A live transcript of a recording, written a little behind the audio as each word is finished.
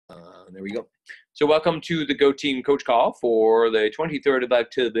There we go. So welcome to the Go Team Coach Call for the 23rd of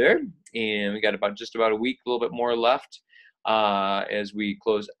October. And we got just about a week, a little bit more left as we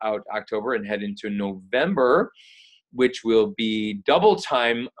close out October and head into November, which will be double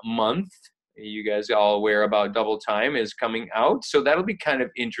time month. You guys all aware about double time is coming out. So that'll be kind of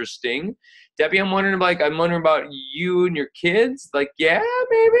interesting. Debbie, I'm wondering about you and your kids. Yeah,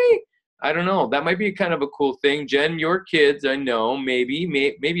 maybe. I don't know. That might be kind of a cool thing. Jen, your kids, I know, maybe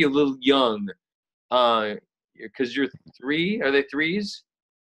a little young. Because you're 3. Are they 3s?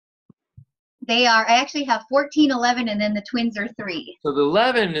 They are. I actually have 14, 11, and then the twins are 3. So the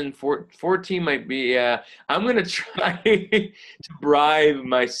 11 and 14 might be, I'm going to try to bribe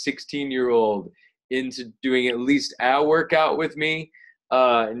my 16-year-old into doing at least a workout with me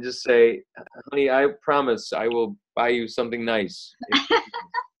and just say, honey, I promise I will buy you something nice.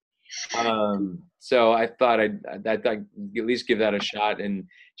 So I thought I'd at least give that a shot, and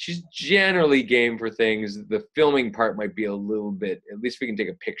she's generally game for things. The filming part might be a little bit, at least we can take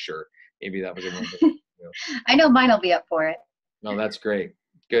a picture. Maybe that was a little bit, I know mine will be up for it. No, that's great.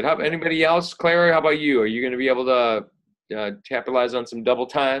 Good. How about anybody else? Clara, how about you? Are you going to be able to capitalize on some double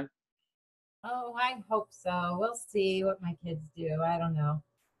time? Oh, I hope so. We'll see what my kids do. I don't know.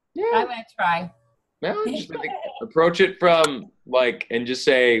 Yeah. I'm going to try. Well, just approach it from and just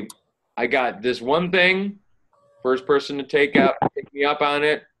say, I got this one thing. First person to take me up on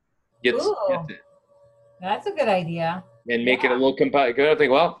it gets it. That's a good idea. And make it a little competitive.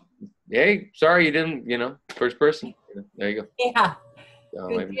 Think, well, hey, sorry you didn't, first person. There you go. Yeah.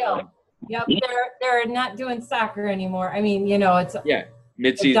 Good deal. Yep. They're not doing soccer anymore. I mean, it's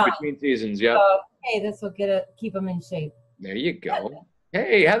mid-season, between seasons. Yeah. So, hey, this will keep them in shape. There you go.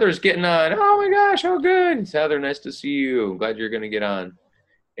 Hey, Heather's getting on. Oh my gosh, how good. It's Heather, nice to see you. Glad you're going to get on.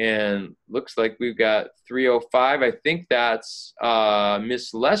 And looks like we've got 305. I think that's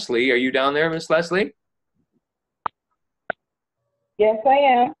Miss Leslie. Are you down there, Miss Leslie? Yes, I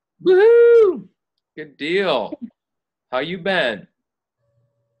am. Woohoo! Good deal. How you been?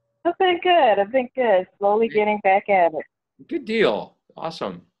 I've been good. Slowly getting back at it. Good deal.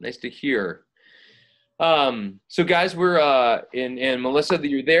 Awesome. Nice to hear. So guys, we're and Melissa,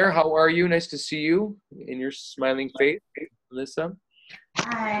 you're there. How are you? Nice to see you in your smiling face, Melissa.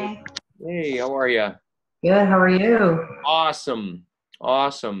 Hi. Hey, how are you? Good. How are you? Awesome.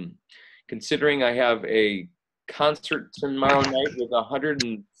 Considering I have a concert tomorrow night with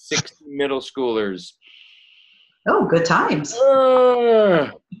 160 middle schoolers. Oh, good times.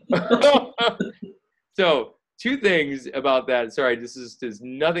 So 2 things about that. Sorry, this has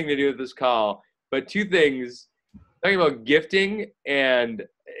nothing to do with this call, but 2 things. Talking about gifting and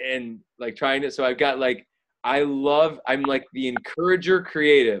trying to. So I've got I'm like the encourager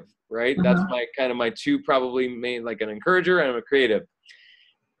creative, right? Uh-huh. That's my 2 probably main, an encourager and I'm a creative.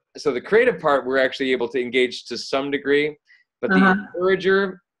 So the creative part, we're actually able to engage to some degree, but the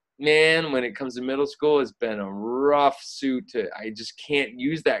encourager, man, when it comes to middle school, has been a rough suit. I just can't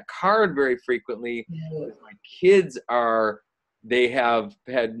use that card very frequently. My kids they have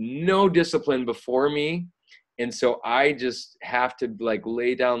had no discipline before me. And so I just have to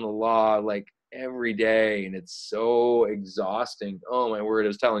lay down the law every day, and it's so exhausting. Oh my word, I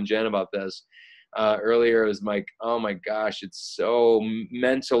was telling Jen about this earlier. It was oh my gosh, it's so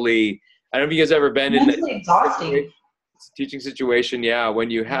mentally, I don't know if you guys ever been in that exhausting teaching situation. Yeah,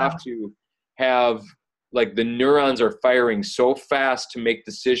 when you have to have the neurons are firing so fast to make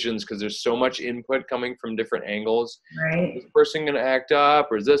decisions because there's so much input coming from different angles. Right. Is this person going to act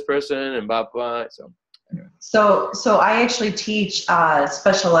up, or is this person, and blah blah. So I actually teach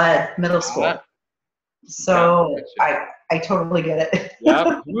special ed middle school. So I totally get it.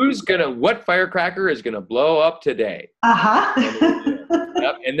 Yeah. What firecracker is gonna blow up today?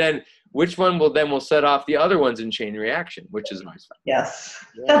 Yep. And then which one will set off the other ones in chain reaction, which is always fun. Yes.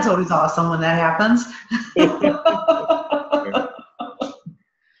 Yeah. That's always awesome when that happens.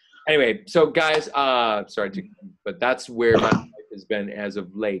 Anyway, so guys, but that's where my life has been as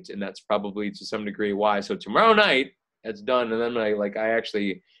of late, and that's probably to some degree why. So tomorrow night, that's done, and then I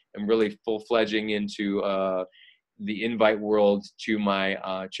actually am really full-fledging into the invite world to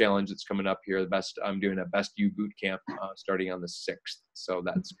my challenge that's coming up here. I'm doing a Best You boot camp starting on the 6th, so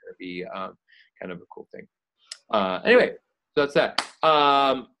that's going to be kind of a cool thing. Anyway, so that's that.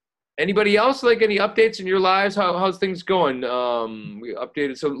 Anybody else any updates in your lives? How's things going? We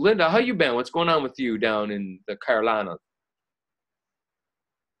updated. So Linda, how you been? What's going on with you down in the Carolinas?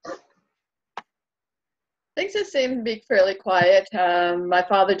 Things have seemed to be fairly quiet. My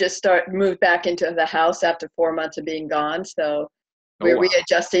father just moved back into the house after 4 months of being gone, so we're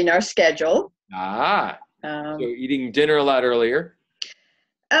readjusting our schedule. So eating dinner a lot earlier.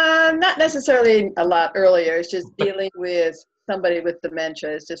 not necessarily a lot earlier. It's just dealing with somebody with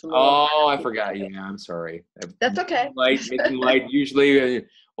dementia. It's just a little. Oh, I forgot. Yeah, I'm sorry. That's okay. Making light. Usually,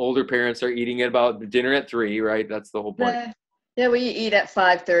 older parents are eating at about dinner at 3, right? That's the whole point. Yeah, we eat at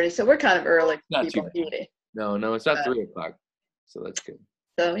 5:30, so we're kind of early. Not too people bad. eating. No, it's not 3 o'clock. So that's good.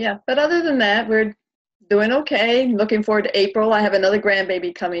 So yeah, but other than that, we're doing okay. Looking forward to April. I have another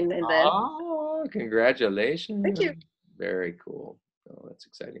grandbaby coming in then. Oh, congratulations. Thank you. Very cool. Oh, that's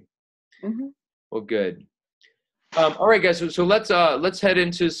exciting. Mm-hmm. Well, good. All right, guys. So let's head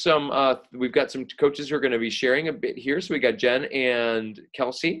into some. We've got some coaches who are going to be sharing a bit here. So we got Jen and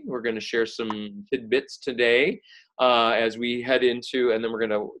Kelsey. We're going to share some tidbits today as we head into, and then we're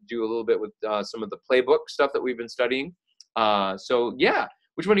going to do a little bit with some of the playbook stuff that we've been studying. So yeah,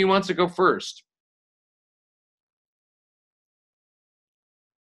 which one of you wants to go first?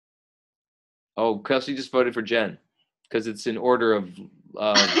 Oh, Kelsey just voted for Jen because it's in order of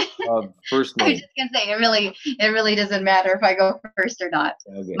first name. I was just gonna say it really doesn't matter if I go first or not.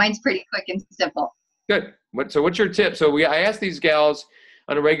 Okay. Mine's pretty quick and simple. Good. So what's your tip? So I ask these gals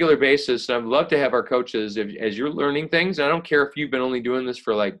on a regular basis, and I'd love to have our coaches, as you're learning things, and I don't care if you've been only doing this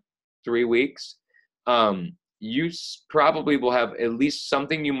for like 3 weeks, you probably will have at least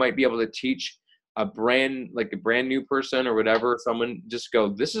something you might be able to teach a brand new person or whatever. Someone just go,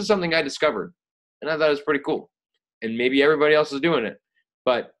 this is something I discovered, and I thought it was pretty cool. And maybe everybody else is doing it,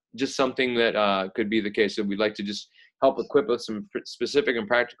 but just something that could be the case. So we'd like to just help equip with some specific and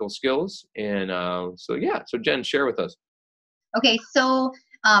practical skills. And so Jen, share with us. Okay, so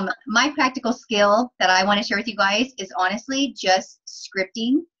my practical skill that I want to share with you guys is honestly just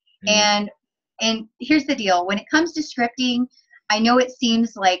scripting. And here's the deal. When it comes to scripting, I know it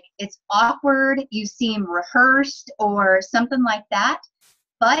seems like it's awkward, you seem rehearsed or something like that.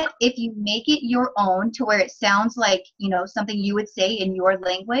 But if you make it your own to where it sounds like, something you would say in your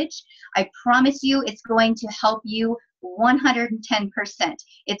language, I promise you it's going to help you 110%.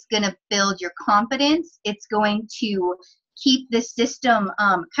 It's going to build your confidence. It's going to keep the system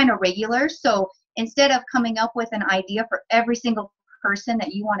kind of regular. So instead of coming up with an idea for every single person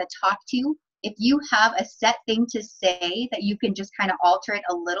that you want to talk to, if you have a set thing to say that you can just kind of alter it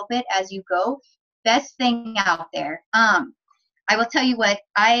a little bit as you go, best thing out there. I will tell you what,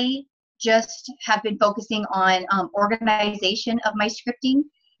 I just have been focusing on organization of my scripting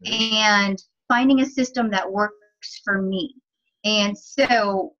and finding a system that works for me. And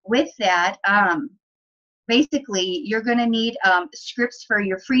so with that, basically, you're going to need scripts for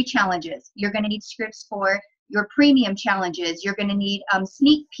your free challenges. You're going to need scripts for your premium challenges. You're going to need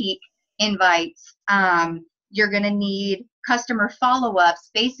sneak peek invites. You're going to need customer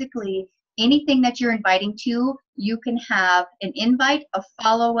follow-ups. Basically, anything that you're inviting to, you can have an invite, a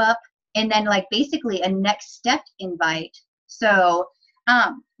follow-up, and then basically a next step invite. So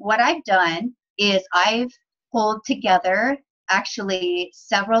what I've done is I've pulled together actually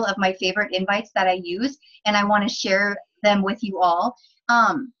several of my favorite invites that I use, and I want to share them with you all.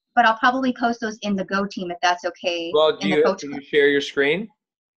 But I'll probably post those in the Go team if that's okay. Well, can you share your screen?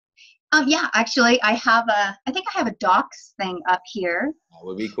 Yeah, actually, I think I have a docs thing up here. That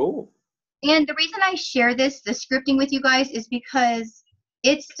would be cool. And the reason I share the scripting with you guys is because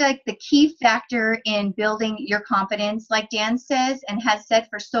it's like the key factor in building your confidence. Like Dan says and has said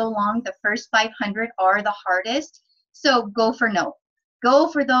for so long, the first 500 are the hardest. So go for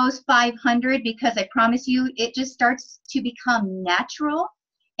those 500, because I promise you, it just starts to become natural.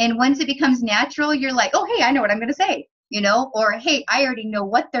 And once it becomes natural, you're like, oh, hey, I know what I'm going to say, or hey, I already know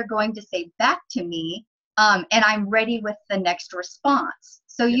what they're going to say back to me. And I'm ready with the next response.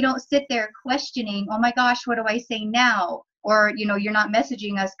 So you don't sit there questioning, oh my gosh, what do I say now? Or, you're not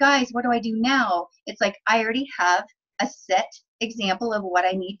messaging us, guys, what do I do now? It's like, I already have a set example of what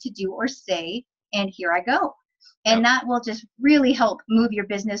I need to do or say, and here I go. And that will just really help move your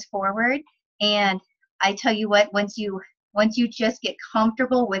business forward. And I tell you what, once you just get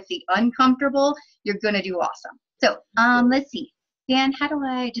comfortable with the uncomfortable, you're going to do awesome. So let's see. Dan, how do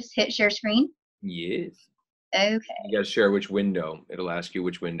I just hit share screen? Yes. Okay. You got to share which window. It'll ask you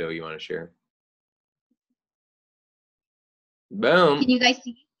which window you want to share. Boom. Can you guys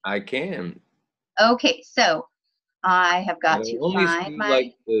see? I can. Okay, so I have got to find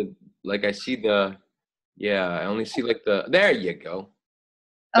my... I see the... Yeah, I only see there you go.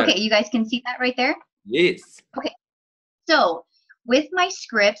 Okay, you guys can see that right there? Yes. Okay, so with my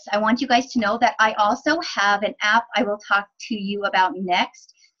scripts, I want you guys to know that I also have an app I will talk to you about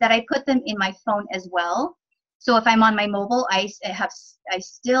next, that I put them in my phone as well. So if I'm on my mobile, I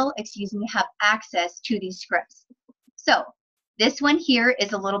still have access to these scripts. So this one here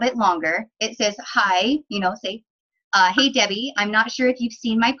is a little bit longer. It says, hi, say, Hey, Debbie, I'm not sure if you've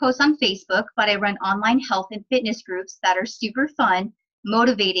seen my posts on Facebook, but I run online health and fitness groups that are super fun,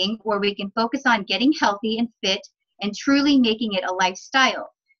 motivating, where we can focus on getting healthy and fit and truly making it a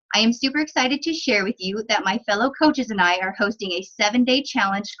lifestyle. I am super excited to share with you that my fellow coaches and I are hosting a 7-day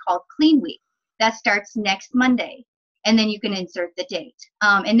challenge called Clean Week that starts next Monday. And then you can insert the date.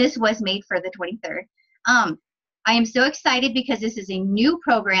 And this was made for the 23rd. I am so excited because this is a new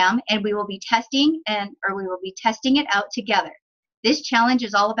program and we will be testing it out together. This challenge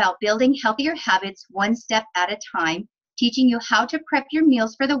is all about building healthier habits one step at a time, teaching you how to prep your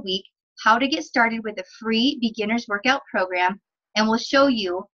meals for the week, how to get started with a free beginner's workout program, and we'll show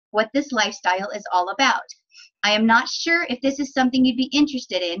you what this lifestyle is all about. I am not sure if this is something you'd be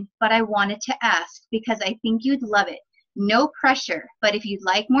interested in, but I wanted to ask because I think you'd love it. No pressure, but if you'd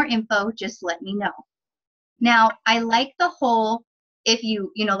like more info, just let me know. Now, I like the whole, if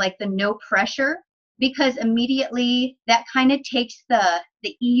you like the no pressure, because immediately that kind of takes the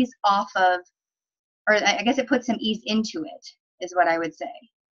ease off of, or I guess it puts some ease into it, is what I would say.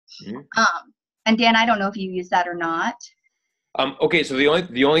 Mm-hmm. And Dan, I don't know if you use that or not. Okay, so the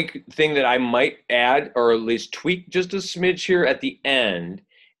only thing that I might add, or at least tweak just a smidge here at the end,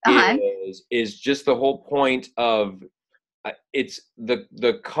 is just the whole point of it's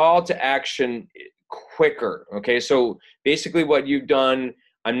the call to action quicker. Okay, so basically what you've done,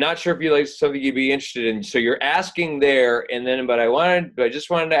 I'm not sure if you like something you'd be interested in. So you're asking there, and then but I just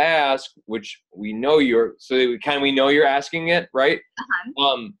wanted to ask, which we know we know you're asking it, right?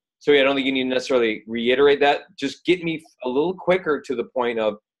 So I don't think you need to necessarily reiterate that. Just get me a little quicker to the point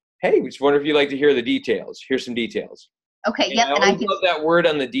of, hey, we just wonder if you'd like to hear the details. Here's some details. Okay, and I always love that word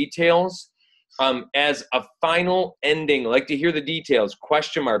on the details. As a final ending, I like to hear the details,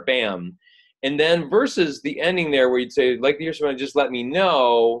 question mark, bam. And then versus the ending there where you'd say, like to hear someone, just let me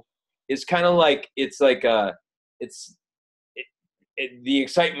know, it's kind of like, the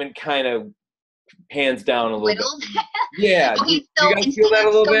excitement kind of pans down a little bit. Yeah, okay, so you guys feel that a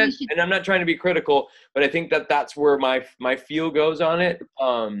little bit? And I'm not trying to be critical, but I think that's where my feel goes on it.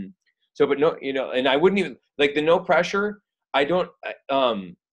 But no, and I wouldn't even, like the no pressure, I don't,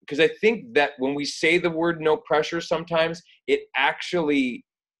 because I think that when we say the word no pressure sometimes, it actually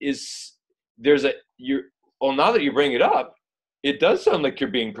is, now that you bring it up, it does sound like you're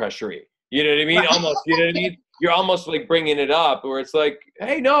being pressury. You know what I mean? Right. Almost, you know what I mean? You're almost like bringing it up where it's like,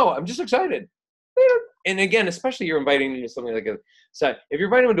 hey, no, I'm just excited. And again, especially you're inviting them to something like so if you're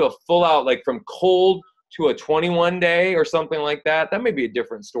inviting them to a full out, like from cold to a 21 day or something like that, that may be a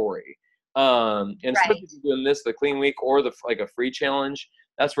different story. And especially if you're doing this, the Clean Week or like a free challenge,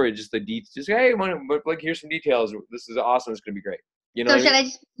 that's where just hey, here's some details. This is awesome. It's going to be great. You know.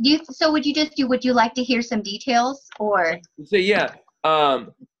 So would you like to hear some details or? Say yeah.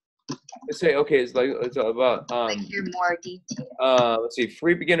 Let's say okay. It's about like hear more detail. Let's see.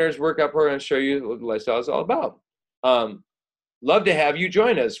 Free beginners workout program to show you what the lifestyle is all about. Love to have you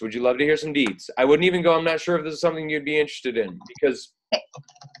join us. Would you love to hear some deets? I wouldn't even go. I'm not sure if this is something you'd be interested in because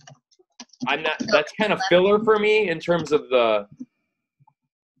I'm not. That's kind of filler for me in terms of the.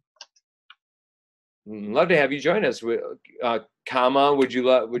 Love to have you join us. Comma. Would you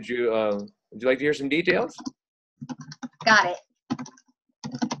like to hear some details? Got it.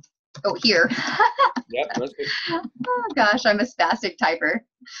 Oh, here. Yep, that's good. Oh gosh, I'm a spastic typer.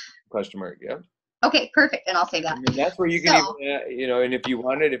 Question mark. Yeah. Okay, perfect. And I'll say that. And that's where you can, and if you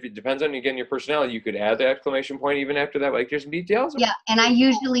wanted, if it depends on again your personality, you could add the exclamation point even after that. Like, here's some details. Yeah, and I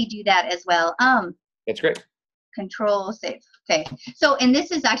usually do that as well. That's great. Control save. Okay. So, and this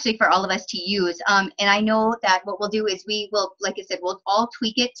is actually for all of us to use. And I know that what we'll do is we will, like I said, we'll all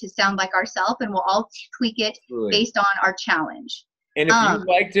tweak it to sound like ourselves, and we'll all tweak it based on our challenge. And if you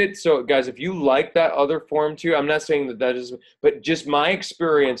liked it, so guys, if you like that other form too, I'm not saying that is, but just my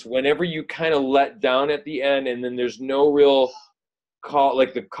experience, whenever you kind of let down at the end and then there's no real call,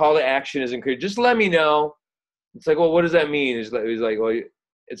 like the call to action isn't clear, just let me know. It's like, well, what does that mean? It's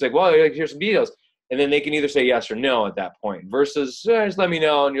like, well, here's some details. And then they can either say yes or no at that point versus just let me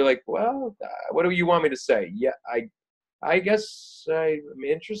know. And you're like, well, what do you want me to say? Yeah, I guess I'm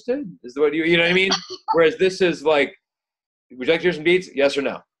interested is what you know what I mean? Whereas this is like, would you like to hear some beats? Yes or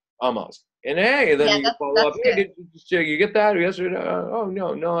no? Almost. And hey, and then you follow up. Hey, you get that? Yes or no? Oh,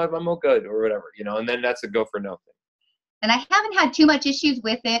 no, I'm all good or whatever, And then that's a go for no thing. And I haven't had too much issues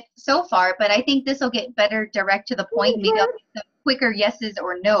with it so far, but I think this will get better direct to the point. Maybe I'll get some quicker yeses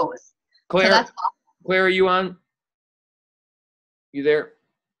or nos. Claire, so that's awesome. Claire, are you on? You there?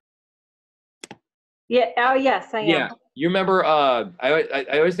 Yeah. Oh, yes, I am. Yeah. You remember? I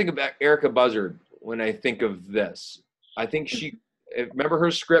always think about Erica Buzzard when I think of this. I think remember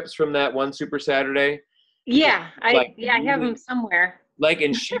her scripts from that one Super Saturday? Yeah, Like, I have them somewhere. Like,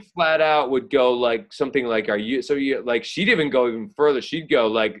 and she flat out would go like something like, "Are you?" So you like, she'd even go even further. She'd go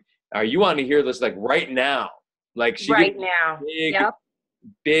like, "Are you wanting to hear this like right now?" Like she Right now. big, Yep.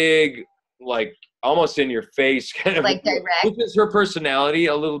 big, like almost in your face kind of, Like direct. which is her personality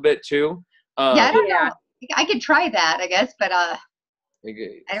a little bit too. Yeah, I don't Yeah. know. I could try that, I guess, but I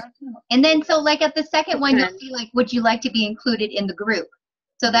Okay. don't know. And then so like at the second one, you'll see like, would you like to be included in the group?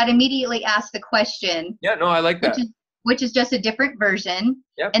 So that immediately asks the question. Yeah, no, I like that. Which is just a different version.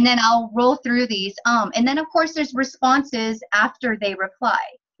 Yep. And then I'll roll through these. And then of course there's responses after they reply.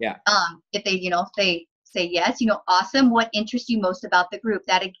 Yeah. If they, if they say yes, awesome. What interests you most about the group?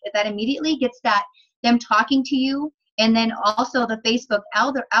 That immediately gets them talking to you. And then also the Facebook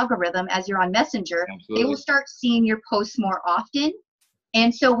algorithm, as you're on Messenger, Absolutely. they will start seeing your posts more often.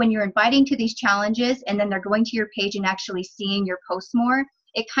 And so when you're inviting to these challenges and then they're going to your page and actually seeing your posts more,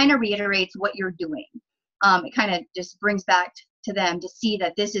 it kind of reiterates what you're doing. It kind of just brings back to them to see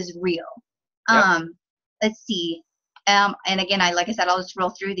that this is real. Yep. Let's see. And again, like I said, I'll just roll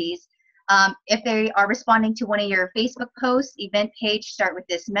through these. If they are responding to one of your Facebook posts, event page, start with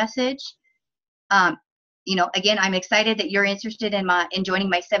this message. Again, I'm excited that you're interested in joining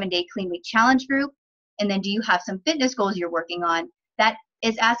my 7-day clean week challenge group. And then do you have some fitness goals you're working on? That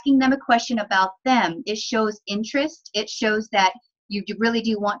is asking them a question about them. It shows interest. It shows that you really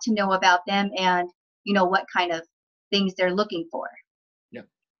do want to know about them and what kind of things they're looking for. Yeah.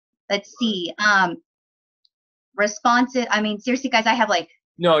 Let's see. Responsive. I mean, seriously, guys, I have like.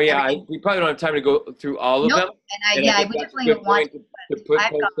 No, yeah, we probably don't have time to go through all of them. And I would definitely want to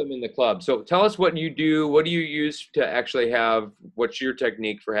post them in the club. So tell us what you do. What do you use to actually have? What's your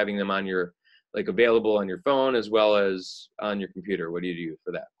technique for having them on your available on your phone as well as on your computer? What do you do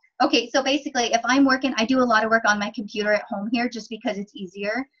for that? Okay, so basically, if I'm working, I do a lot of work on my computer at home here, just because it's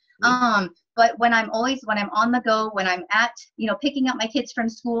easier. But when I'm on the go, when I'm at, picking up my kids from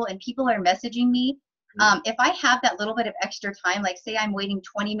school and people are messaging me, if I have that little bit of extra time, like say I'm waiting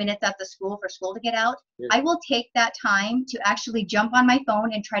 20 minutes at the school for school to get out, I will take that time to actually jump on my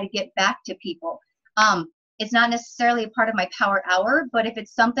phone and try to get back to people. It's not necessarily a part of my power hour, but if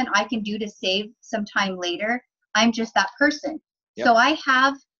it's something I can do to save some time later, I'm just that person. Yep.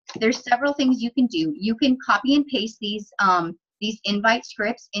 So there's several things you can do. You can copy and paste these invite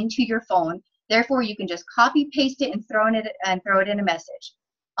scripts into your phone. Therefore, you can just copy paste it and throw it in a message.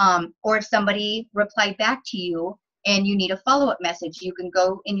 Or if somebody replied back to you and you need a follow-up message, you can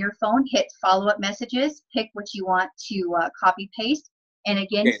go in your phone, hit follow-up messages, pick what you want to copy paste, and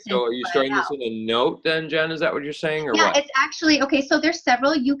again. Okay, so are you storing this in a note then, Jen? Is that what you're saying, or what? Yeah, it's actually okay. So there's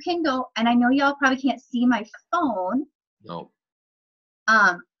several. You can go, and I know y'all probably can't see my phone. No.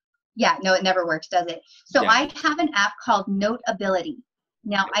 Yeah, no, it never works, does it? So I have an app called Notability.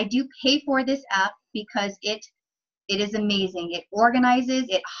 Now I do pay for this app because it is amazing. It organizes,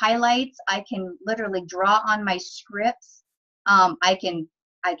 it highlights. I can literally draw on my scripts. I can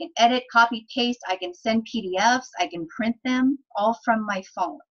edit, copy, paste. I can send PDFs. I can print them all from my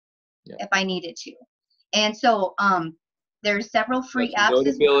phone if I needed to. And so there's several free apps.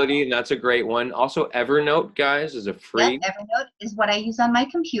 Notability, and that's a great one. Also, Evernote, guys, is a free. Yep, Evernote is what I use on my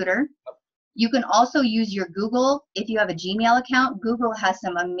computer. You can also use your Google. If you have a Gmail account, Google has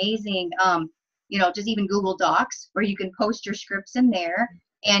some amazing, just even Google Docs, where you can post your scripts in there,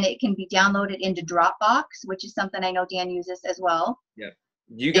 and it can be downloaded into Dropbox, which is something I know Dan uses as well. Yeah.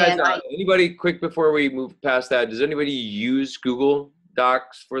 You guys, anybody, quick before we move past that, does anybody use Google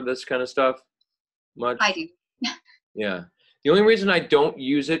Docs for this kind of stuff much? I do. Yeah. The only reason I don't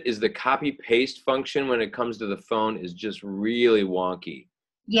use it is the copy paste function when it comes to the phone is just really wonky.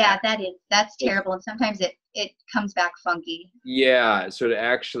 Yeah, that's terrible. And sometimes it comes back funky. Yeah. So to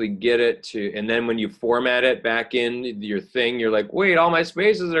actually get it and then when you format it back in your thing, you're like, wait, all my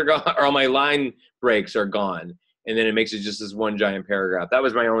spaces are gone, or all my line breaks are gone. And then it makes it just this one giant paragraph. That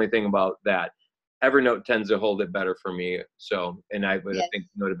was my only thing about that. Evernote tends to hold it better for me. So, and I think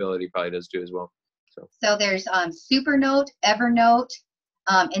Notability probably does too as well. So there's Supernote, Evernote,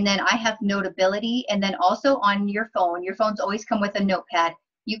 and then I have Notability, and then also on your phones always come with a notepad.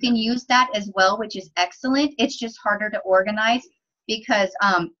 You can use that as well, which is excellent. It's just harder to organize because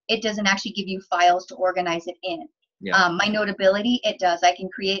it doesn't actually give you files to organize it in. Yeah. My Notability, it does. I can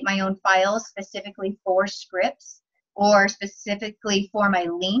create my own files specifically for scripts or specifically for my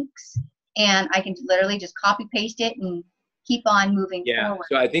links, and I can literally just copy paste it and keep on moving forward.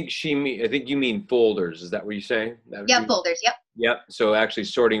 So I think you mean folders. Is that what you say? Yeah, folders. Yep. Yep. So actually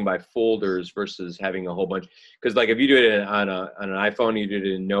sorting by folders versus having a whole bunch. Because like if you do it on an iPhone, you do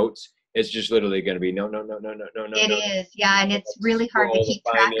it in Notes. It's just literally going to be no. It is, yeah, and it's really hard to keep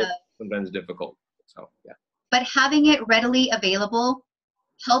track of. Sometimes difficult. So, yeah. But having it readily available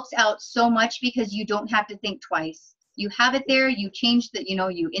helps out so much because you don't have to think twice. You have it there, you change the,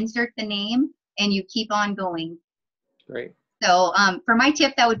 you insert the name and you keep on going. Great. So for my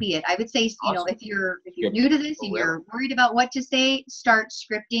tip, that would be it. I would say, Awesome. if you're new to this and you're worried about what to say, start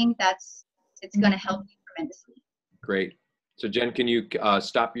scripting. It's going to help you tremendously. Great. So Jen, can you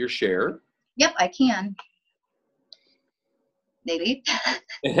stop your share? Yep, I can. Maybe.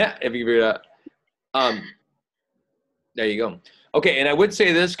 Yeah, if you figure it out. There you go. Okay, and I would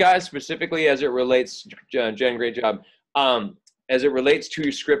say this, guys, specifically as it relates, Jen, great job. As it relates to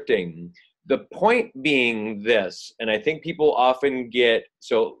scripting, the point being this, and I think people often get,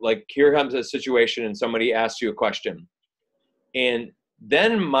 so like here comes a situation and somebody asks you a question. And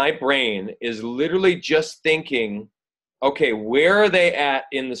then my brain is literally just thinking, okay, where are they at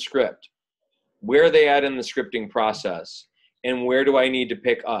in the script? Where are they at in the scripting process? And where do I need to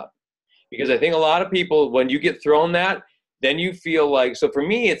pick up? Because I think a lot of people, when you get thrown that, then you feel like, so for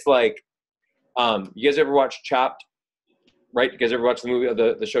me, it's like, you guys ever watch Chopped? Right? You guys ever watch the movie,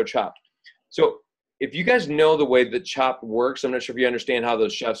 the show Chopped? So if you guys know the way that Chopped works, I'm not sure if you understand how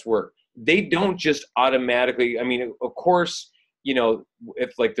those chefs work. They don't just automatically, I mean, of course, if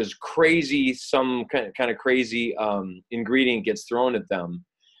like there's some kind of crazy ingredient gets thrown at them,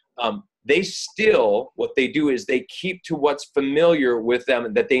 they still, what they do is they keep to what's familiar with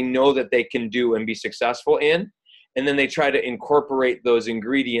them that they know that they can do and be successful in. And then they try to incorporate those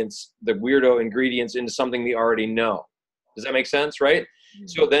ingredients, the weirdo ingredients, into something they already know. Does that make sense, right? Mm-hmm.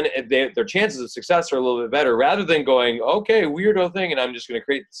 So then their chances of success are a little bit better rather than going, okay, weirdo thing, and I'm just going to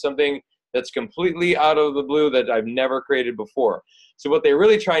create something that's completely out of the blue that I've never created before. So what they're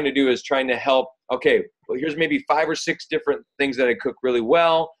really trying to do is trying to help, okay, well, here's maybe 5 or 6 different things that I cook really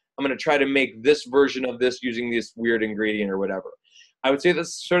well. I'm going to try to make this version of this using this weird ingredient or whatever. I would say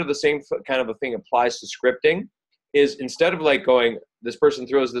that's sort of the same kind of a thing applies to scripting, is instead of like going, this person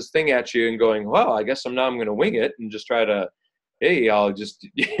throws this thing at you and going, well, I guess I'm going to wing it and just try to, hey, I'll just,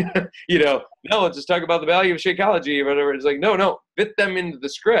 no, let's just talk about the value of Shakeology or whatever. It's like, no, fit them into the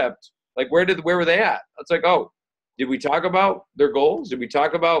script. Like, where were they at? It's like, oh, did we talk about their goals? Did we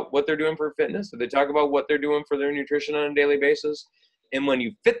talk about what they're doing for fitness? Did they talk about what they're doing for their nutrition on a daily basis? And when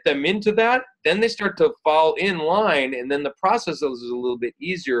you fit them into that, then they start to fall in line, and then the process is a little bit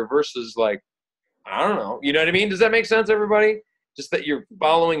easier versus like, I don't know. You know what I mean? Does that make sense, everybody? Just that you're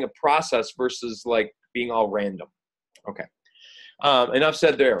following a process versus like being all random. Okay. Enough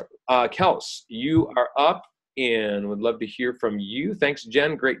said there. Kels, you are up and would love to hear from you. Thanks,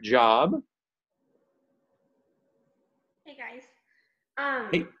 Jen. Great job. Hey, guys.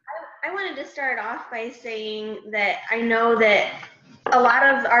 Hey. I wanted to start off by saying that I know that a lot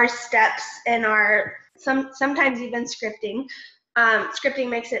of our steps and sometimes even scripting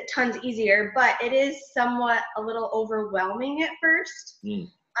makes it tons easier, but it is somewhat a little overwhelming at first.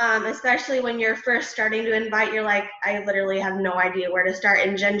 Especially when you're first starting to invite. You're like, I literally have no idea where to start,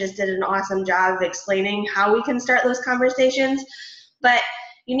 and Jen just did an awesome job of explaining how we can start those conversations. But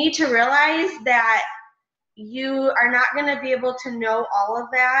you need to realize that you are not going to be able to know all of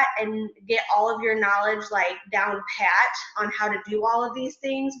that and get all of your knowledge like down pat on how to do all of these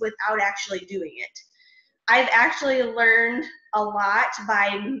things without actually doing it. I've actually learned a lot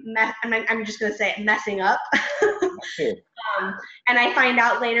by, I'm just going to say it, messing up. And I find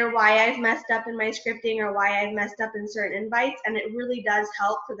out later why I've messed up in my scripting or why I've messed up in certain invites, and it really does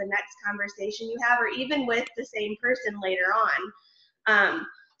help for the next conversation you have, or even with the same person later on.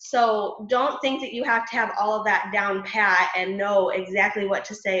 So don't think that you have to have all of that down pat and know exactly what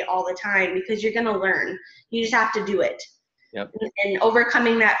to say all the time, because you're going to learn. You just have to do it. Yep. And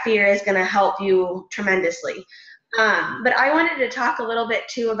overcoming that fear is going to help you tremendously. But I wanted to talk a little bit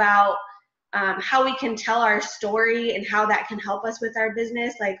too about how we can tell our story and how that can help us with our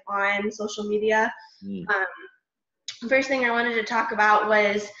business, like on social media. First thing I wanted to talk about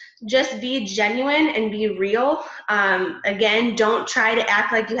was just be genuine and be real. Again, don't try to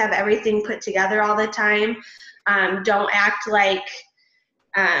act like you have everything put together all the time. Don't act like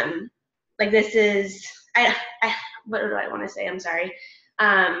this is, what do I want to say? I'm sorry.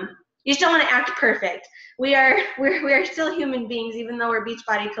 You just don't want to act perfect. We are still human beings, even though we're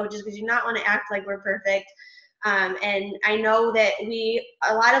Beachbody coaches. We do not want to act like we're perfect. And I know that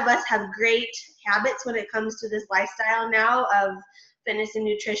a lot of us have great habits when it comes to this lifestyle now of fitness and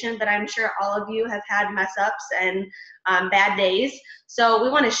nutrition, but I'm sure all of you have had mess ups and bad days. So we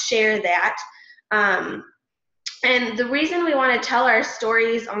want to share that. And the reason we want to tell our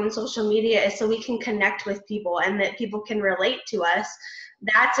stories on social media is so we can connect with people and that people can relate to us.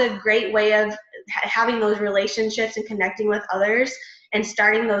 That's a great way of having those relationships and connecting with others and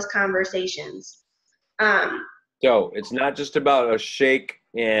starting those conversations. So it's not just about a shake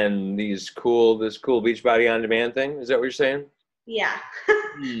and this cool Beachbody On Demand thing. Is that what you're saying? Yeah.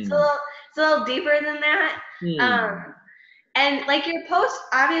 It's a little deeper than that. And like your posts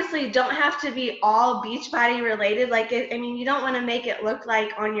obviously don't have to be all Beachbody related. Like, I mean, you don't want to make it look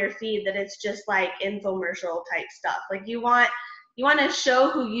like on your feed that it's just like infomercial type stuff. Like you want to show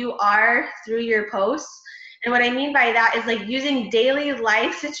who you are through your posts. And what I mean by that is like using daily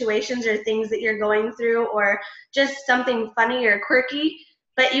life situations or things that you're going through or just something funny or quirky,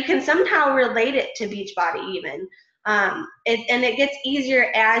 but you can somehow relate it to Beachbody even. And it gets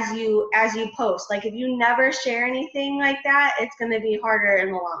easier as you post. Like if you never share anything like that, it's going to be harder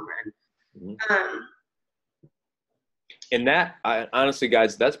in the long run. And that, honestly,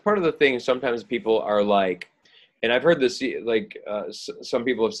 guys, that's part of the thing. Sometimes people are like, and I've heard this, like some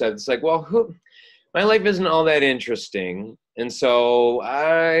people have said, it's like, well, my life isn't all that interesting. And so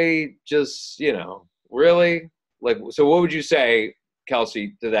I just, really like, so what would you say,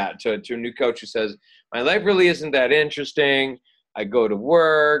 Kelsey, to that, to a new coach who says, my life really isn't that interesting. I go to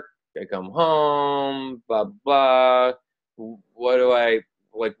work, I come home, blah, blah. What do I,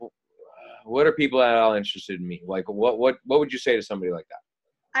 like, what are people at all interested in me? Like, what would you say to somebody like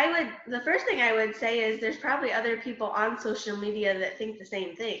that? The first thing I would say is there's probably other people on social media that think the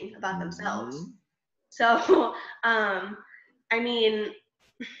same thing about themselves. So, I mean,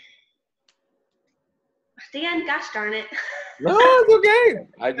 Dan, gosh darn it. No, it's okay.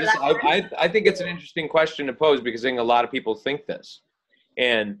 I think it's an interesting question to pose because I think a lot of people think this.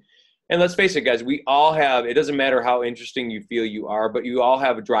 And let's face it, guys, we all have, it doesn't matter how interesting you feel you are, but you all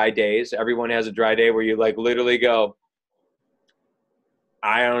have dry days. Everyone has a dry day where you like literally go,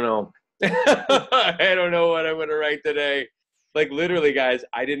 I don't know. I don't know what I'm going to write today. Like literally, guys,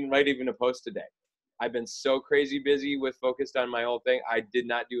 I didn't write even a post today. I've been so crazy busy with focused on my whole thing. I did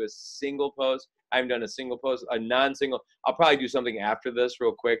not do a single post. I haven't done a single post, a non-single. I'll probably do something after this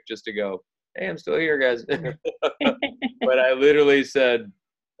real quick just to go, hey, I'm still here, guys. But I literally said,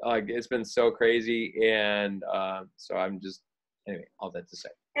 it's been so crazy. And so I'm just, anyway, all that to say.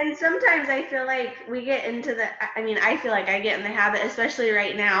 And sometimes I feel like we get into I feel like I get in the habit, especially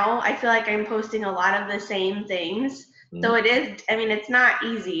right now. I feel like I'm posting a lot of the same things. So it is, it's not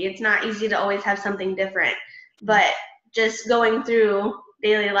easy. It's not easy to always have something different. But just going through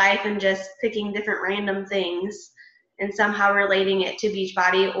daily life and just picking different random things and somehow relating it to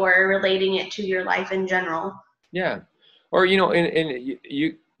Beachbody or relating it to your life in general. Yeah. Or, and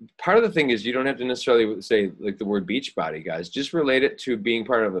you part of the thing is you don't have to necessarily say like the word Beachbody, guys. Just relate it to being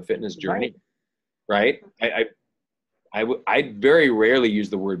part of a fitness journey, right? I very rarely use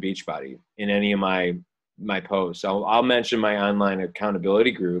the word Beachbody in any of my posts. I'll mention my online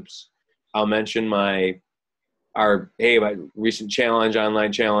accountability groups. I'll mention my recent challenge,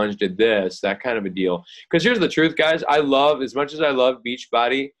 online challenge, did this, that kind of a deal. Because here's the truth, guys. As much as I love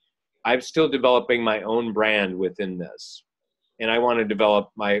Beachbody, I'm still developing my own brand within this. And I want to develop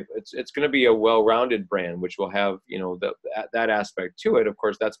it's going to be a well-rounded brand, which will have, that aspect to it. Of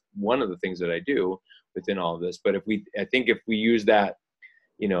course, that's one of the things that I do within all of this. But I think if we use that,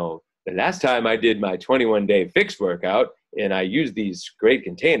 the last time I did my 21-day fix workout and I used these great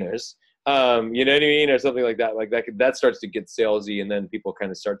containers, you know what I mean? Or something like that. Like that starts to get salesy and then people kind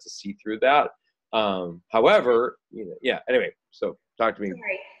of start to see through that. However, anyway, so talk to me.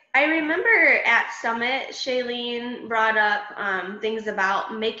 Sorry. I remember at Summit, Shailene brought up things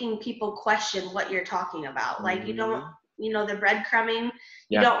about making people question what you're talking about. Like you don't, the breadcrumbing,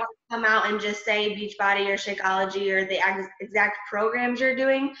 you don't want to come out and just say Beachbody or Shakeology or the exact programs you're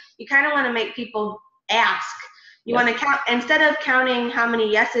doing. You kind of want to make people ask. You want to count, instead of counting how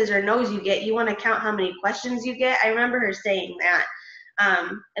many yeses or nos you get, you want to count how many questions you get. I remember her saying that.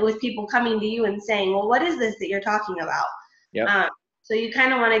 With people coming to you and saying, well, what is this that you're talking about? Yep. So you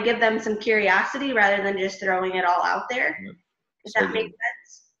kind of want to give them some curiosity rather than just throwing it all out there. Does that make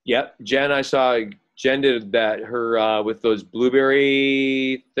sense? Yep. I saw Jen did that, her with those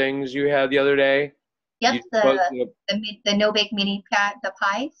blueberry things you had the other day. Yep, the no-bake mini the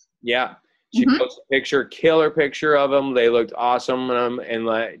pies. Yeah. She posted a picture, killer picture of them. They looked awesome. And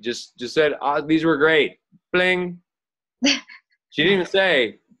like just said, these were great. Bling. She didn't even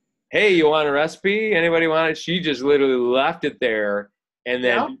say, hey, you want a recipe? Anybody want it? She just literally left it there. And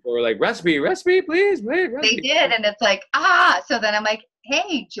then people were like, recipe, please. Recipe. They did. And it's like, so then I'm like,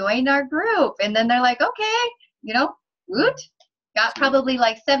 hey, join our group. And then they're like, okay, woot. Got probably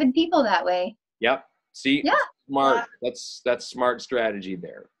like 7 people that way. Yep. See, smart. That's smart strategy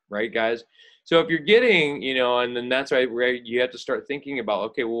there. Right, guys? So if you're getting, and then that's where you have to start thinking about,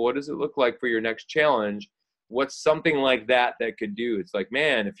 okay, well, what does it look like for your next challenge? what's something like that could do? It's like,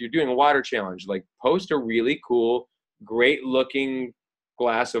 man, if you're doing a water challenge, like post a really cool, great looking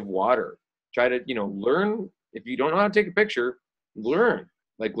glass of water. Try to, learn. If you don't know how to take a picture, learn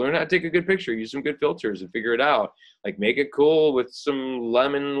how to take a good picture, use some good filters and figure it out. Like make it cool with some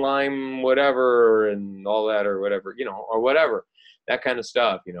lemon, lime, whatever, and all that, or whatever, or whatever, that kind of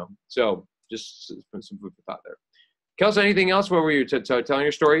stuff, So just some food for thought there. Kelsey, anything else? What were you telling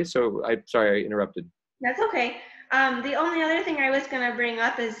your story? So sorry I interrupted. That's okay. The only other thing I was going to bring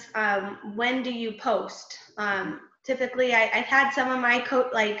up is when do you post? Typically, I've had some of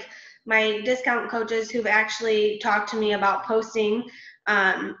my discount coaches who've actually talked to me about posting,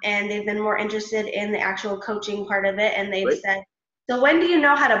 and they've been more interested in the actual coaching part of it. And they've said, so when do you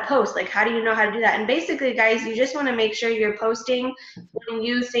know how to post? Like, how do you know how to do that? And basically, guys, you just want to make sure you're posting when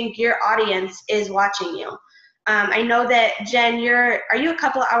you think your audience is watching you. I know that, Jen, are you a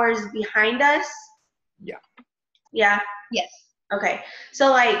couple hours behind us? Yeah. Yeah? Yes. Okay.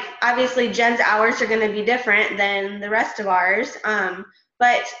 So, obviously, Jen's hours are going to be different than the rest of ours.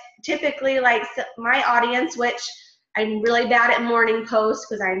 But typically, my audience, which I'm really bad at morning posts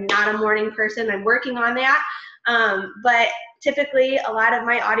because I'm not a morning person. I'm working on that. But typically, a lot of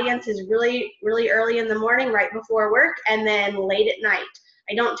my audience is really, really early in the morning, right before work, and then late at night.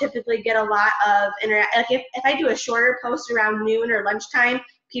 I don't typically get a lot of if I do a shorter post around noon or lunchtime,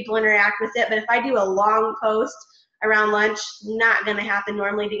 people interact with it. But if I do a long post around lunch, not going to happen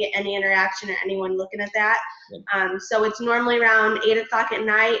normally to get any interaction or anyone looking at that. So it's normally around 8 o'clock at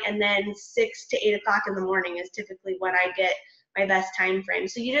night, and then 6 to 8 o'clock in the morning is typically when I get my best time frame.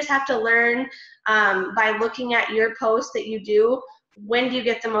 So you just have to learn by looking at your posts that you do, when do you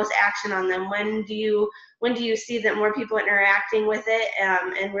get the most action on them? When do you see that more people are interacting with it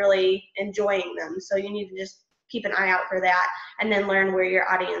and really enjoying them? So you need to just keep an eye out for that, and then learn where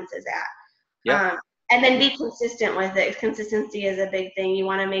your audience is at. Yeah. And then be consistent with it. Consistency is a big thing. You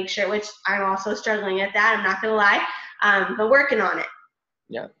want to make sure, which I'm also struggling at that, I'm not going to lie, but working on it.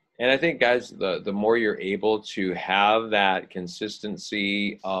 Yeah. And I think, guys, the more you're able to have that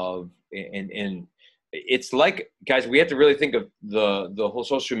consistency of, and it's like, guys, we have to really think of the whole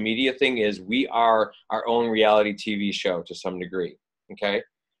social media thing is we are our own reality TV show to some degree. Okay.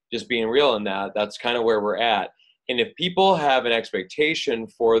 Just being real in that's kind of where we're at. And if people have an expectation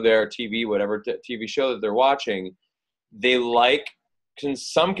for their TV, whatever TV show that they're watching, they like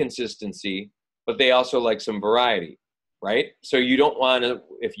some consistency, but they also like some variety, right? So you don't want to,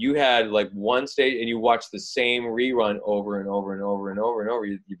 if you had one stage and you watch the same rerun over and over and over and over and over,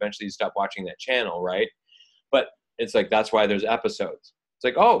 you eventually stop watching that channel, right? But it's that's why there's episodes.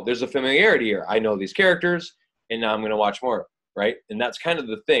 It's oh, there's a familiarity here. I know these characters, and now I'm going to watch more, right? And that's kind of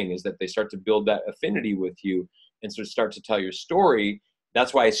the thing, is that they start to build that affinity with you and sort of start to tell your story.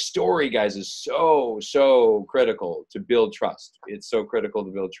 That's why story, guys, is so critical to build trust. It's so critical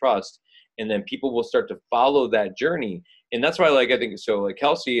to build trust. And then people will start to follow that journey. And that's why, I think, so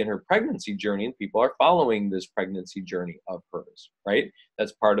Kelsey and her pregnancy journey, and people are following this pregnancy journey of hers, right?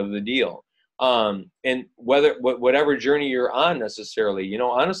 That's part of the deal. And whatever journey you're on necessarily,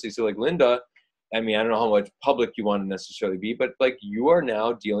 honestly, so Linda, I mean, I don't know how much public you want to necessarily be, but you are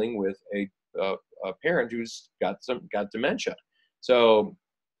now dealing with a parent who's got dementia. So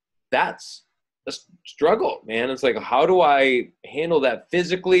that's a struggle, man. It's how do I handle that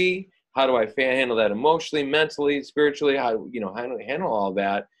physically? How do I handle that emotionally, mentally, spiritually? How do I handle all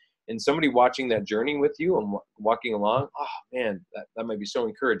that? And somebody watching that journey with you and walking along, oh man, that might be so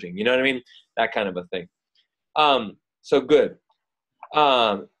encouraging. You know what I mean? That kind of a thing. So good.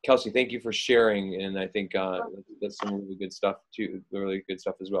 Kelsey, thank you for sharing. And I think that's some really good stuff too. Really good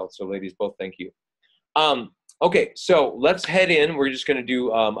stuff as well. So ladies, both thank you. Okay, so let's head in. We're just going to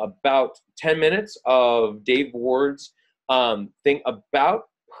do about 10 minutes of Dave Ward's thing about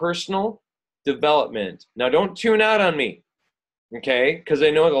personal development. Now, don't tune out on me, okay? Because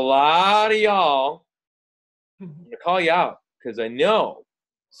I know a lot of y'all, I'm going to call you out because I know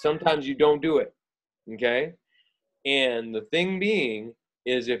sometimes you don't do it, okay? And the thing being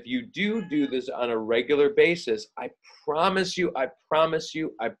is if you do this on a regular basis, I promise you,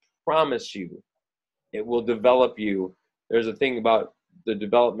 it will develop you. There's a thing about the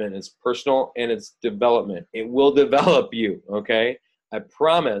development. It's personal and it's development. It will develop you, okay? I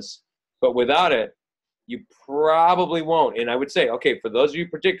promise. But without it, you probably won't. And I would say, okay, for those of you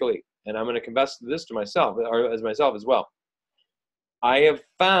particularly, and I'm going to confess this to myself, or as myself as well, I have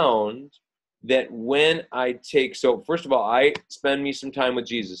found that when I so first of all, I spend me some time with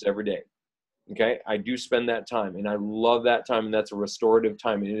Jesus every day. Okay? I do spend that time, and I love that time, and that's a restorative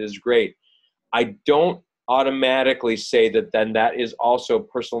time, and it is great. I don't automatically say that then that is also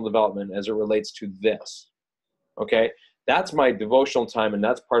personal development as it relates to this. Okay, that's my devotional time, and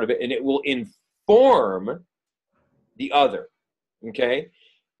that's part of it, and it will inform the other. Okay,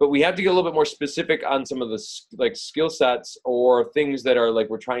 but we have to get a little bit more specific on some of the like skill sets or things that are like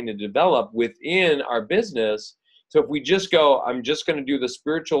we're trying to develop within our business. So if we just go, I'm just going to do the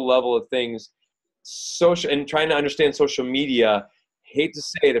spiritual level of things, social, and trying to understand social media. Hate to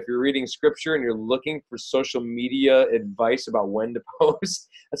say it, if you're reading scripture and you're looking for social media advice about when to post,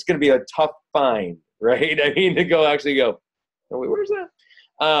 that's going to be a tough find, right? I mean, to go actually go, oh, wait, where's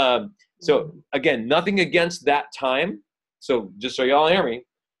that? So again, nothing against that time. So just so y'all hear me,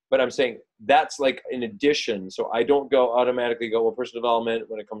 but I'm saying that's like in addition. So I don't go automatically go, well, personal development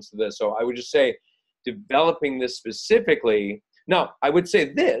when it comes to this. So I would just say developing this specifically. Now, I would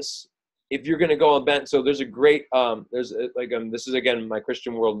say this, if you're going to go on event, so there's a great, this is again, my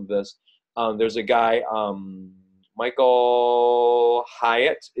Christian world of this. There's a guy, Michael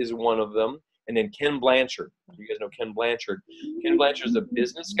Hyatt is one of them. And then Ken Blanchard. You guys know Ken Blanchard. Ken Blanchard is a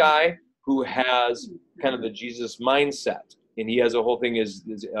business guy who has kind of the Jesus mindset. And he has a whole thing it's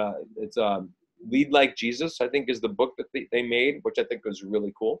Lead Like Jesus, I think is the book that they made, which I think was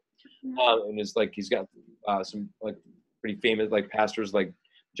really cool. And it's like, he's got some like pretty famous like pastors like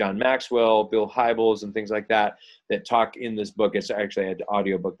John Maxwell, Bill Hybels, and things like that talk in this book. It's actually an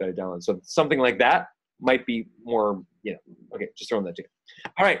audio book that I downloaded. So something like that might be more, okay, just throwing that to you.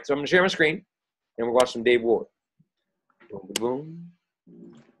 All right, so I'm going to share my screen, and we'll watch some Dave Ward. Boom, boom.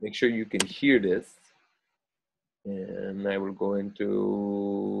 Make sure you can hear this. And I will go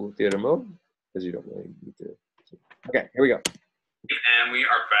into theater mode, because you don't really need to. Okay, here we go. And we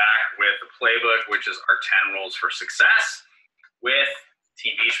are back with the playbook, which is our 10 rules for success with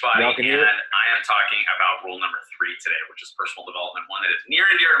Team Beachbody, and I am talking about rule number 3 today, which is personal development, one that is near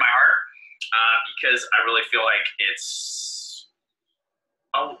and dear to my heart, because I really feel like it's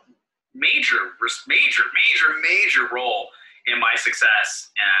a major role in my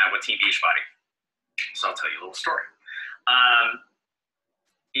success with Team Beachbody. So I'll tell you a little story.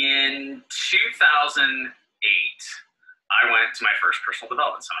 In 2008, I went to my first personal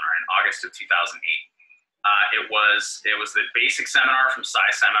development seminar in August of 2008. It was the basic seminar from Sai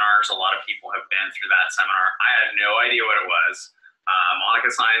Seminars. A lot of people have been through that seminar. I had no idea what it was. Monica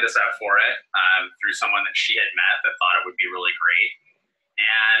signed us up for it through someone that she had met that thought it would be really great.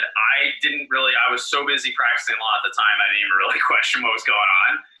 And I was so busy practicing law at the time, I didn't even really question what was going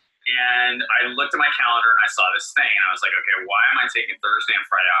on. And I looked at my calendar and I saw this thing and I was like, okay, why am I taking Thursday and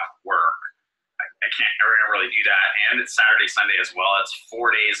Friday off work? I can't really do that. And it's Saturday, Sunday as well. It's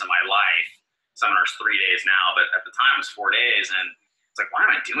 4 days of my life. Seminar's 3 days now, but at the time it was 4 days, and it's like, why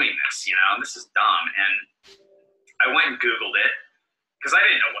am I doing this? This is dumb. And I went and Googled it because I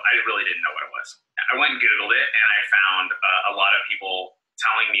really didn't know what it was. I went and Googled it, and I found a lot of people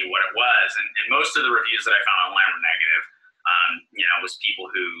telling me what it was, and most of the reviews that I found online were negative. It was people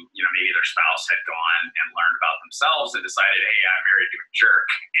who, maybe their spouse had gone and learned about themselves and decided, hey, I'm married to a jerk,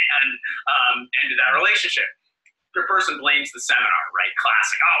 and ended that relationship. The person blames the seminar, right?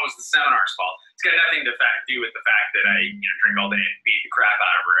 Classic. Oh, it was the seminar's fault. It's got nothing to do with the fact that I drink all day and beat the crap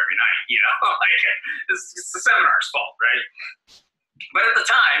out of her every night. It's the seminar's fault, right? But at the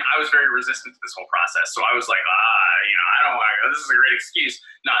time, I was very resistant to this whole process. So I was like, I don't want to go. This is a great excuse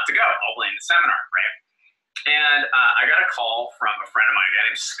not to go. I'll blame the seminar, right? And I got a call from a friend of mine, a guy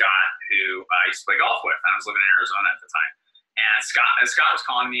named Scott, who I used to play golf with. And I was living in Arizona at the time. And Scott was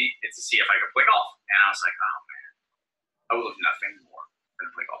calling me to see if I could play golf. And I was like, oh, man. I would love nothing more than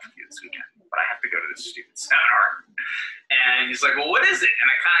to play golf with you this weekend, but I have to go to this stupid seminar. And he's like, well, what is it? And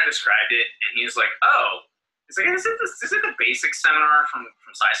I kind of described it, and he's like, is it the basic seminar from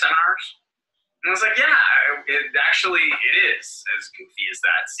Sai Seminars? And I was like, yeah, it is, as goofy as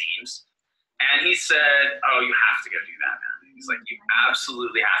that seems. And he said, oh, you have to go do that, man. He's like, you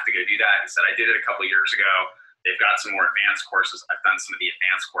absolutely have to go do that. He said, I did it a couple of years ago. They've got some more advanced courses. I've done some of the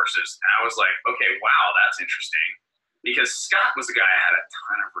advanced courses. And I was like, okay, wow, that's interesting. Because Scott was a guy I had a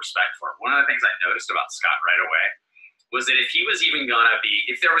ton of respect for. One of the things I noticed about Scott right away was that if there was even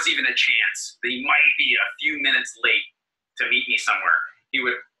a chance that he might be a few minutes late to meet me somewhere, he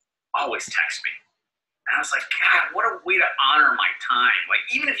would always text me. And I was like, God, what a way to honor my time. Like,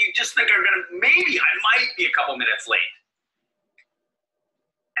 even if you just think maybe I might be a couple minutes late.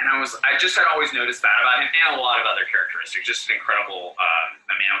 And I just had always noticed that about him, and a lot of other characteristics. Just an incredible,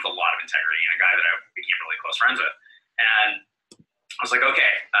 a man with a lot of integrity, and a guy that I became really close friends with. And I was like,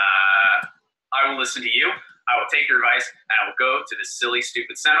 okay, I will listen to you. I will take your advice, and I will go to this silly,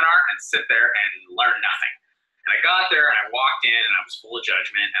 stupid seminar and sit there and learn nothing. And I got there, and I walked in, and I was full of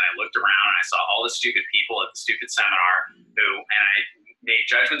judgment, and I looked around, and I saw all the stupid people at the stupid seminar and I made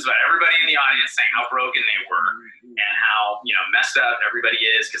judgments about everybody in the audience, saying how broken they were and how, you know, messed up everybody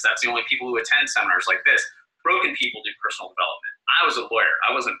is, because that's the only people who attend seminars like this. Broken people do personal development. I was a lawyer.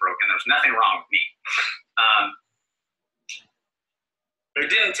 I wasn't broken. There was nothing wrong with me. It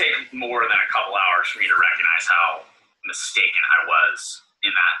didn't take more than a couple hours for me to recognize how mistaken I was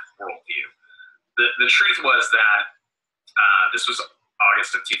in that worldview. The truth was that this was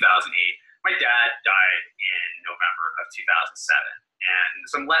August of 2008. My dad died in November of 2007. And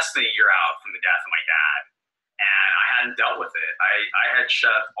so I'm less than a year out from the death of my dad. And I hadn't dealt with it. I had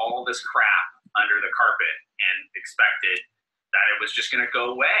shoved all this crap under the carpet and expected that it was just going to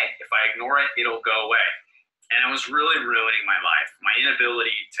go away. If I ignore it, it'll go away. And it was really ruining my life. My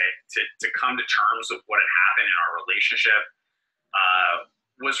inability to come to terms with what had happened in our relationship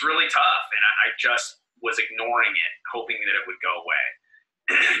was really tough. And I just was ignoring it, hoping that it would go away.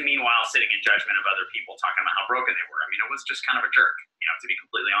 Meanwhile, sitting in judgment of other people, talking about how broken they were. I mean, it was just kind of a jerk, you know, to be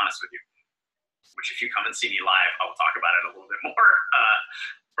completely honest with you. Which, if you come and see me live, I'll talk about it a little bit more.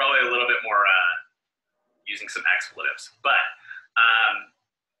 Probably a little bit more using some expletives. But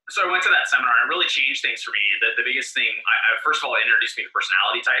so I went to that seminar, and it really changed things for me. The biggest thing, first of all, it introduced me to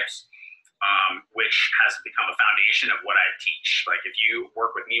personality types, which has become a foundation of what I teach. Like, if you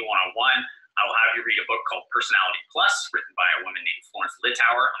work with me one-on-one, I will have you read a book called Personality Plus, written by a woman named Florence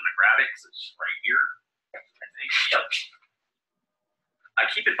Littauer. I'm going to grab it because it's right here. I think, yep. I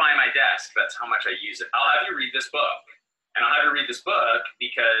keep it by my desk. That's how much I use it. I'll have you read this book. And I'll have you read this book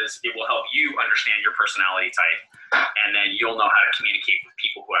because it will help you understand your personality type. And then you'll know how to communicate with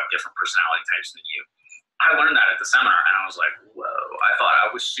people who have different personality types than you. I learned that at the seminar, and I was like, whoa, I thought I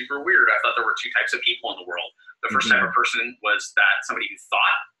was super weird. I thought there were two types of people in the world. The first type of person was that somebody who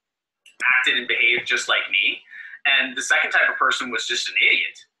thought, acted, and behaved just like me. And the second type of person was just an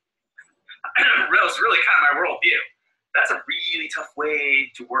idiot. It was really kind of my worldview. That's a really tough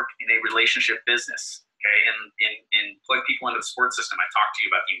way to work in a relationship business. Okay, and plug people into the support system. I talked to you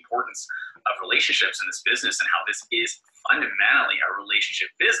about the importance of relationships in this business and how this is fundamentally a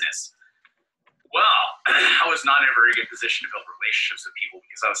relationship business. Well, I was not in a very good position to build relationships with people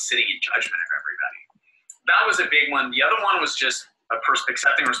because I was sitting in judgment of everybody. That was a big one. The other one was just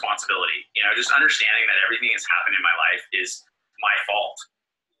accepting responsibility. You know, just understanding that everything that's happened in my life is my fault,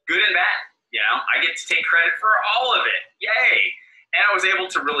 good and bad. You know, I get to take credit for all of it. Yay! And I was able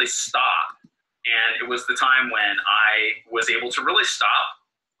to really stop. And it was the time when I was able to really stop,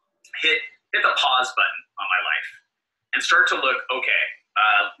 hit the pause button on my life, and start to look, okay,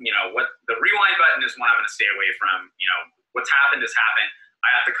 you know, what the rewind button is, one I'm going to stay away from. You know, what's happened has happened.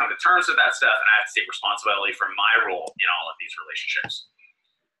 I have to come to terms with that stuff, and I have to take responsibility for my role in all of these relationships.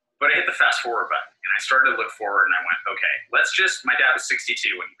 But I hit the fast forward button, and I started to look forward, and I went, okay, my dad was 62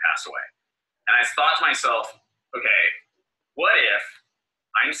 when he passed away. And I thought to myself, okay, what if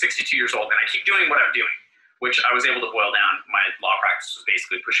I'm 62 years old and I keep doing what I'm doing, which I was able to boil down. My law practice was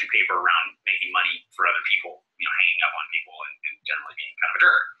basically pushing paper around, making money for other people, you know, hanging up on people and generally being kind of a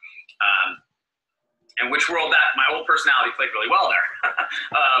jerk. In which world that my old personality played really well there.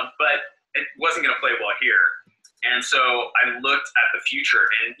 But it wasn't going to play well here. And so I looked at the future,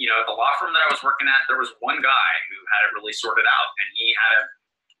 and, you know, at the law firm that I was working at, there was one guy who had it really sorted out, and he had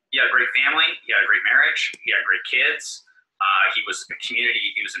a great family, he had a great marriage, he had great kids. He was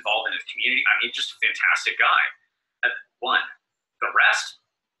involved in his community. I mean, just a fantastic guy. The rest,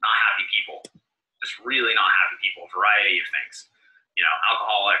 not happy people. Just really not happy people. A variety of things. You know,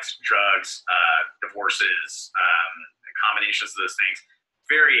 alcoholics, drugs, divorces, combinations of those things.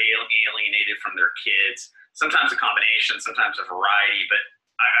 Very alienated from their kids. Sometimes a combination, sometimes a variety. But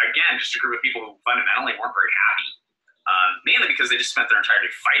again, just a group of people who fundamentally weren't very happy. Mainly because they just spent their entire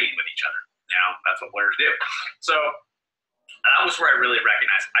day fighting with each other. You know, that's what lawyers do. So that was where I really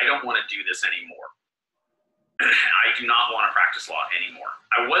recognized I don't want to do this anymore. I do not want to practice law anymore.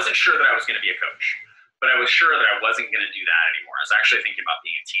 I wasn't sure that I was going to be a coach, but I was sure that I wasn't going to do that anymore. I was actually thinking about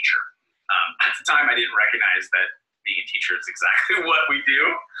being a teacher. At the time, I didn't recognize that being a teacher is exactly what we do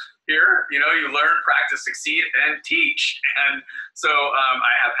here. You know, you learn, practice, succeed, and teach. And so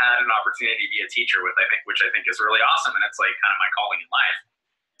I have had an opportunity to be a teacher, which I think is really awesome, and it's like kind of my calling in life.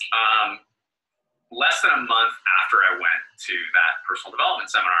 Less than a month after I went to that personal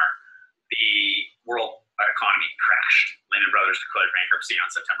development seminar, the world economy crashed. Lehman Brothers declared bankruptcy on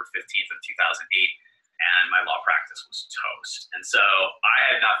September 15th of 2008, and my law practice was toast. And so I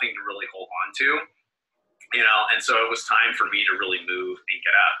had nothing to really hold on to, you know, and so it was time for me to really move and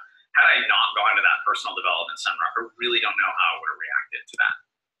get up. Had I not gone to that personal development seminar, I really don't know how I would have reacted to that.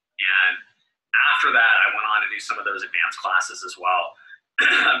 And after that, I went on to do some of those advanced classes as well.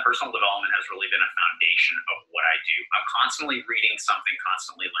 personal development has really been a foundation of what I do. I'm constantly reading something,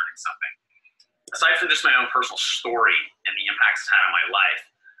 constantly learning something. Aside from just my own personal story and the impacts it's had on my life,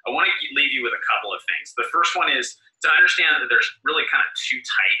 I want to leave you with a couple of things. The first one is to understand that there's really kind of two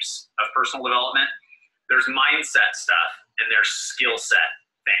types of personal development. There's mindset stuff and there's skill set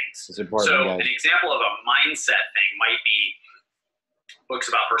things. It's important, so guys. An example of a mindset thing might be books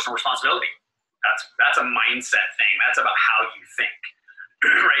about personal responsibility. That's a mindset thing. That's about how you think,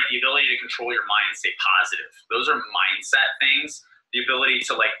 right? The ability to control your mind and stay positive. Those are mindset things. The ability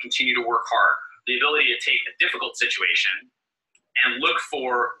to like continue to work hard. The ability to take a difficult situation and look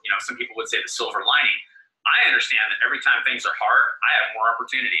for, you know, some people would say the silver lining. I understand that every time things are hard, I have more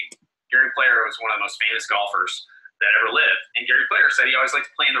opportunity. Gary Player was one of the most famous golfers that ever lived. And Gary Player said he always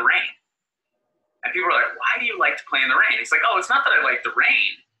liked to play in the rain. And people are like, why do you like to play in the rain? He's like, oh, it's not that I like the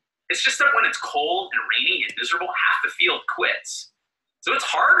rain. It's just that when it's cold and rainy and miserable, half the field quits. So it's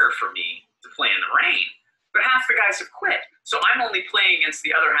harder for me to play in the rain. But half the guys have quit. So I'm only playing against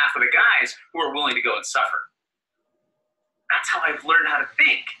the other half of the guys who are willing to go and suffer. That's how I've learned how to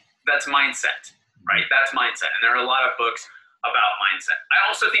think. That's mindset, right? That's mindset. And there are a lot of books about mindset. I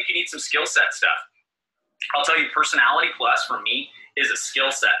also think you need some skill set stuff. I'll tell you, Personality Plus for me is a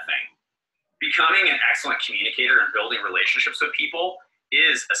skill set thing. Becoming an excellent communicator and building relationships with people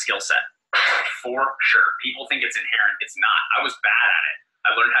is a skill set, for sure. People think it's inherent. It's not. I was bad at it.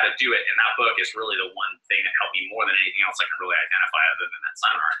 I learned how to do it, and that book is really the one thing that helped me more than anything else I can really identify other than that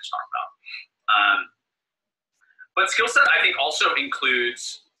seminar I just talked about. But skill set, I think, also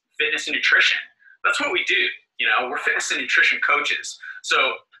includes fitness and nutrition. That's what we do. You know, we're fitness and nutrition coaches. So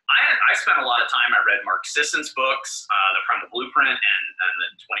I spent a lot of time, I read Mark Sisson's books, The Primal Blueprint and the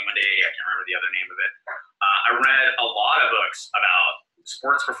 21 Day, I can't remember the other name of it. I read a lot of books about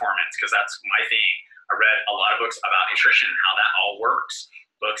sports performance because that's my thing. I read a lot of books about nutrition, how that all works.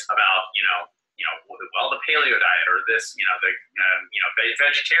 Books about, the paleo diet or this,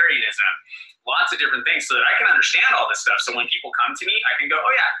 vegetarianism, lots of different things so that I can understand all this stuff. So when people come to me, I can go,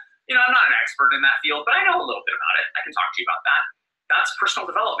 oh yeah, I'm not an expert in that field, but I know a little bit about it. I can talk to you about that. That's personal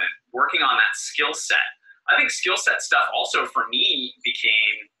development, working on that skill set. I think skill set stuff also for me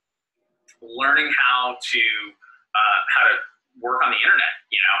became learning how to work on the internet.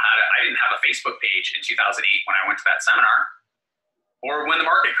 I didn't have a Facebook page in 2008 when I went to that seminar, or when the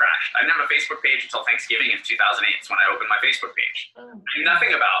market crashed. I didn't have a Facebook page until Thanksgiving in 2008. It's when I opened my Facebook page. I knew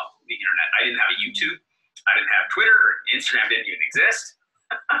nothing about the internet. I didn't have a YouTube. I didn't have Twitter. Or Instagram didn't even exist.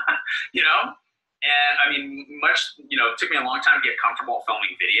 And I mean, it took me a long time to get comfortable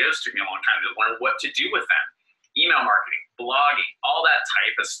filming videos. It took me a long time to learn what to do with them. Email marketing, blogging, all that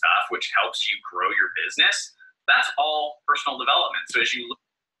type of stuff, which helps you grow your business. That's all personal development. So as you look.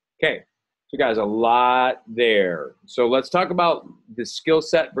 Okay. So guys, a lot there. So let's talk about the skill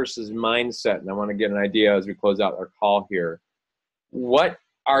set versus mindset. And I want to get an idea as we close out our call here. What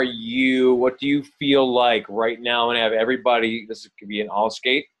do you feel like right now? And have everybody, this could be an all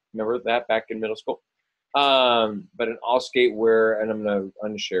skate. Remember that back in middle school? But an all skate and I'm going to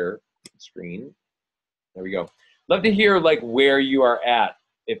unshare the screen. There we go. Love to hear like where you are at.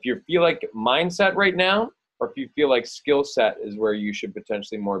 If you feel like mindset right now, or if you feel like skill set is where you should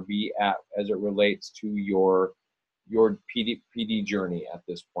potentially more be at as it relates to your PD journey at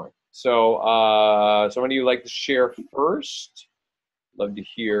this point. So somebody you'd like to share first? Love to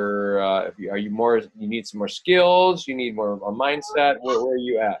hear you need some more skills, you need more of a mindset. Where are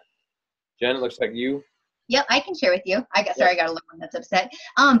you at? Jen, it looks like you. Yep, I can share with you. I got a little one that's upset.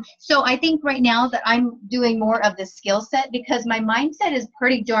 So I think right now that I'm doing more of the skill set because my mindset is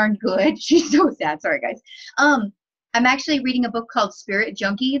pretty darn good. She's so sad. Sorry, guys. I'm actually reading a book called Spirit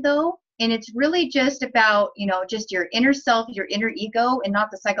Junkie, though, and it's really just about, just your inner self, your inner ego, and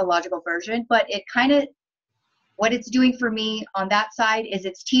not the psychological version. But it kind of, what it's doing for me on that side is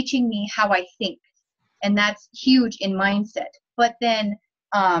it's teaching me how I think, and that's huge in mindset. But then,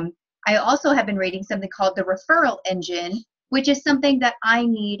 I also have been reading something called The Referral Engine, which is something that I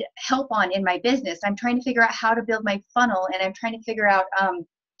need help on in my business. I'm trying to figure out how to build my funnel, and I'm trying to figure out kind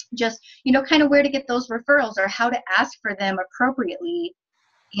of where to get those referrals or how to ask for them appropriately,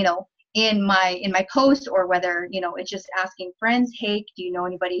 in my post, or whether, it's just asking friends, hey, do you know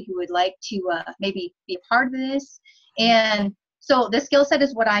anybody who would like to maybe be a part of this? And so the skill set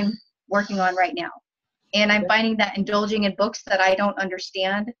is what I'm working on right now. And I'm finding that indulging in books that I don't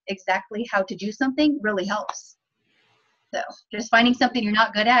understand exactly how to do something really helps. So just finding something you're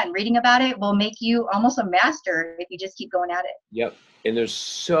not good at and reading about it will make you almost a master if you just keep going at it. Yep. And there's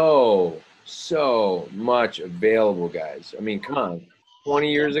so much available, guys. I mean, come on. 20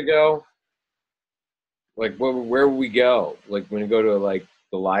 years ago, like where would we go? Like when we go to like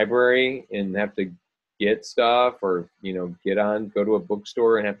the library and have to get stuff, or, you know, go to a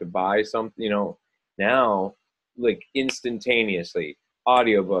bookstore and have to buy something, you know, now, like, instantaneously,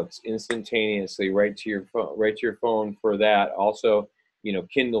 audiobooks instantaneously, right to your phone for that. Also, you know,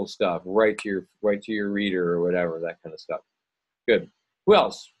 Kindle stuff, right to your reader or whatever, that kind of stuff. Good. Who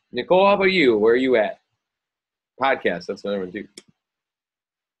else? Nicole, how about you? Where are you at? Podcast, that's another one too.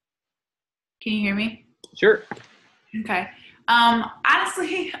 Can you hear me? Sure. Okay.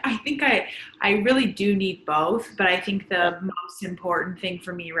 Honestly, I think I really do need both, but I think the most important thing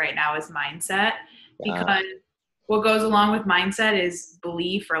for me right now is mindset, because what goes along with mindset is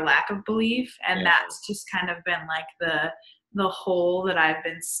belief or lack of belief. And that's just kind of been like the hole that I've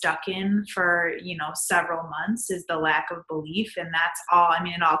been stuck in for, you know, several months, is the lack of belief. And that's all, I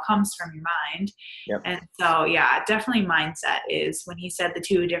mean, it all comes from your mind. Yep. And so, yeah, definitely mindset is, when he said the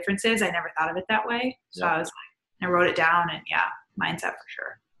two differences, I never thought of it that way. So I was like, I wrote it down, and mindset for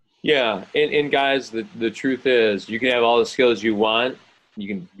sure. Yeah. And guys, the truth is, you can have all the skills you want. You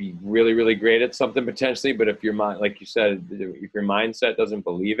can be really, really great at something potentially, but if your mind, like you said, if your mindset doesn't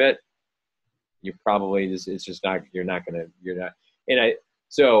believe it, you're probably just, it's just not, you're not. And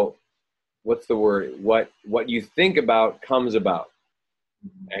so what's the word? What you think about comes about.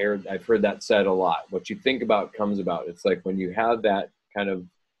 I've heard that said a lot. What you think about comes about. It's like when you have that kind of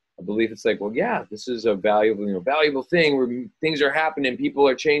a belief, it's like, well, yeah, this is a valuable thing where things are happening, people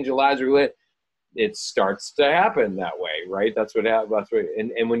are changing, lives are lit. It starts to happen that way, right? That's what happens.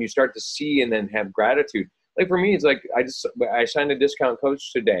 And when you start to see and then have gratitude, like for me, it's like I signed a discount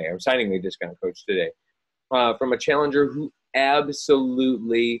coach today. I'm signing a discount coach today from a challenger who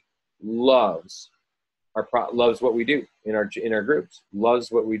absolutely loves what we do in our groups.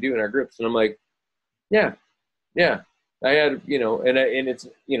 Loves what we do in our groups, and I'm like, yeah. I had, you know, and it's,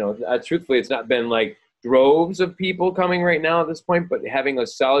 you know, truthfully, it's not been like droves of people coming right now at this point, but having a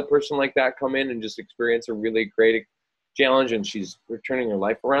solid person like that come in and just experience a really great challenge, and she's turning her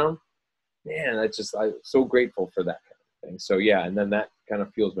life around. Man, I'm so grateful for that kind of thing. So yeah, and then that kind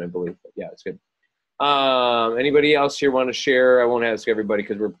of fuels my belief. But yeah, it's good. Anybody else here want to share? I won't ask everybody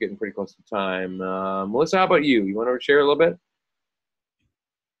because we're getting pretty close to time. Melissa, how about you? You want to share a little bit?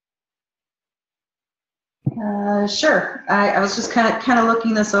 Sure. I was just kind of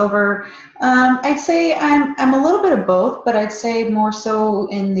looking this over. I'd say I'm a little bit of both, but I'd say more so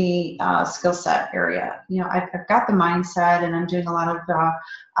in the skill set area. You know, I've got the mindset, and I'm doing a lot of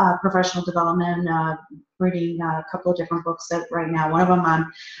professional development, reading a couple of different books that right now. One of them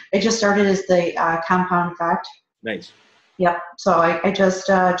I just started is the Compound Effect. Nice. Yep. So I just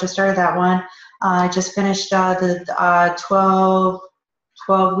started that one. I just finished the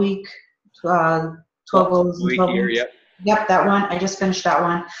 12 week. 12 goals in 12 weeks. Yep, that one. I just finished that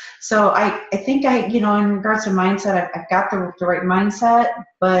one. So I think you know, in regards to mindset, I've got the right mindset,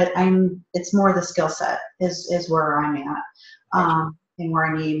 but it's more the skill set is where I'm at, and where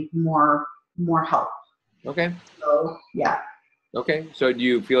I need more help. Okay. So yeah. Okay. So do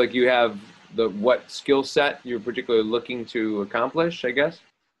you feel like you have what skill set you're particularly looking to accomplish, I guess?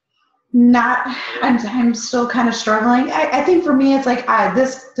 I'm still kind of struggling. I think for me, it's like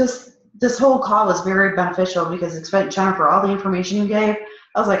this whole call was very beneficial because it's been, Jennifer, all the information you gave,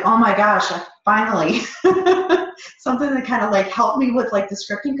 I was like, oh my gosh, finally something that kind of like helped me with like the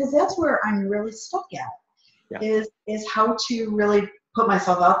scripting, because that's where I'm really stuck at, is how to really put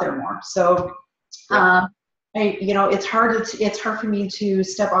myself out there more. So, you know, it's hard for me to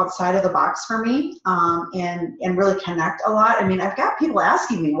step outside of the box for me, and really connect a lot. I mean, I've got people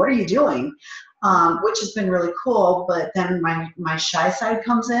asking me, what are you doing? Which has been really cool, but then my shy side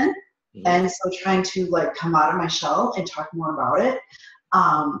comes in. And so trying to like come out of my shell and talk more about it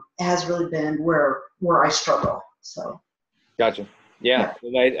has really been where I struggle. So. Gotcha. Yeah.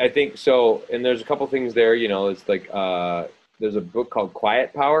 And I think so. And there's a couple things there, you know, it's like, there's a book called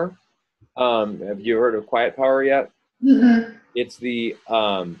Quiet Power. Have you heard of Quiet Power yet? Mm-hmm. It's the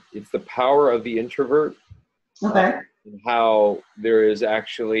power of the introvert. Okay. And how there is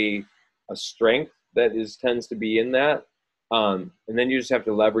actually a strength that tends to be in that. And then you just have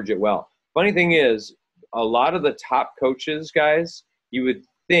to leverage it well. Funny thing is, a lot of the top coaches, guys, you would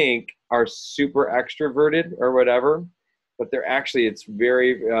think are super extroverted or whatever, but they're actually, it's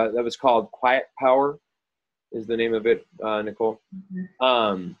very, that was called Quiet Power is the name of it, Nicole.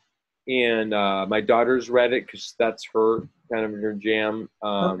 Mm-hmm. And my daughter's read it because that's her jam,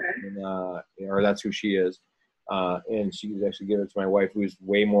 or that's who she is. And she's actually given it to my wife, who's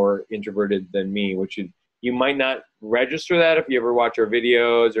way more introverted than me, which you might not register that if you ever watch our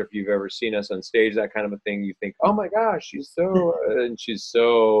videos or if you've ever seen us on stage, that kind of a thing. You think, oh my gosh, she's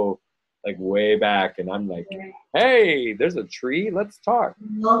so like way back, and I'm like, hey, there's a tree, let's talk.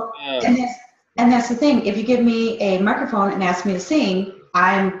 Well, and that's the thing. If you give me a microphone and ask me to sing,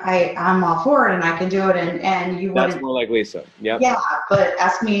 I'm all for it, and I can do it. And you that's wouldn't. more like Lisa. Yep. Yeah, but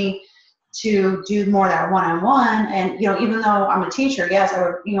ask me to do more of that one-on-one, and even though I'm a teacher, yes, I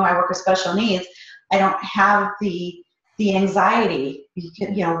work with special needs. I don't have the anxiety,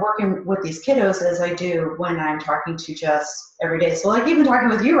 working with these kiddos as I do when I'm talking to just every day. So like even talking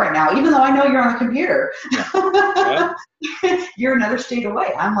with you right now, even though I know you're on the computer, Yeah. you're another state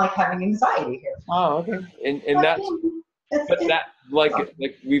away. I'm like having anxiety here. Oh, okay. And that like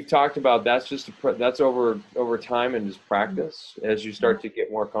we've talked about, that's over time and just practice as you start to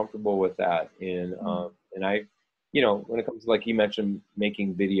get more comfortable with that. And I, when it comes to, like you mentioned,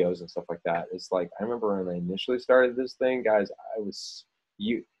 making videos and stuff like that, it's like, I remember when I initially started this thing, guys,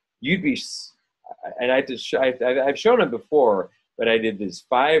 you'd be, and I've shown it before, but I did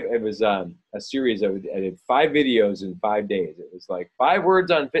it was a series I did 5 videos in 5 days. It was like 5 words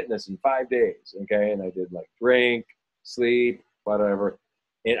on fitness in 5 days. Okay. And I did like drink, sleep, whatever.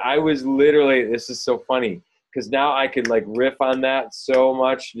 And I was literally, this is so funny, because now I could like riff on that so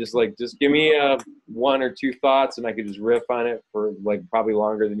much. Just give me 1 or 2 thoughts, and I could just riff on it for like probably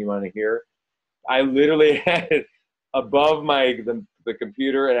longer than you want to hear. I literally had it above the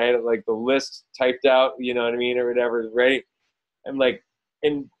computer, and I had like the list typed out, you know what I mean, or whatever, ready. I'm like,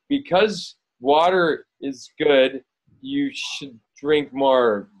 and because water is good, you should drink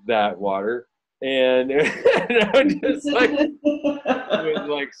more of that water. And I'm just like, it was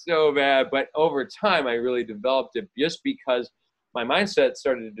like so bad. But over time, I really developed it just because my mindset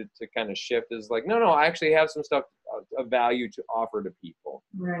started to kind of shift. Is like, no, I actually have some stuff of value to offer to people.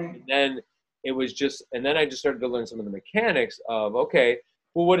 Right. And then I just started to learn some of the mechanics of, okay,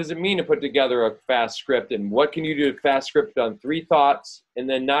 well, what does it mean to put together a fast script? And what can you do to fast script on 3 thoughts and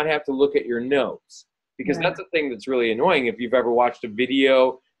then not have to look at your notes? Because that's the thing that's really annoying. If you've ever watched a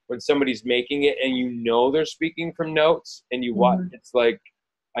video when somebody's making it and they're speaking from notes and you watch, it's like,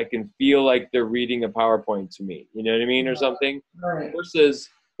 I can feel like they're reading a PowerPoint to me, you know what I mean, or something. Right. Versus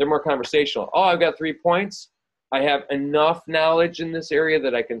they're more conversational. Oh, I've got 3 points. I have enough knowledge in this area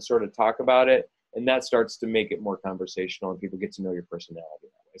that I can sort of talk about it, and that starts to make it more conversational, and people get to know your personality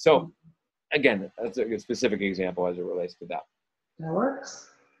that way. So, again, that's a specific example as it relates to that. That works.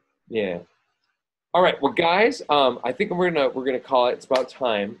 Yeah. All right, well, guys, I think we're gonna call it. It's about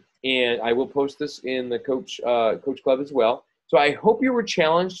time, and I will post this in the Coach Club as well. So I hope you were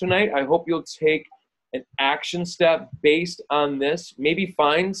challenged tonight. I hope you'll take an action step based on this. Maybe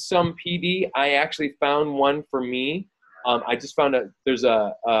find some PD. I actually found one for me. I just found there's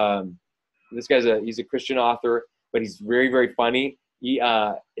this guy's he's a Christian author, but he's very, very funny.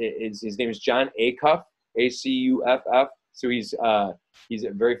 His name is Jon Acuff, Acuff. So he's a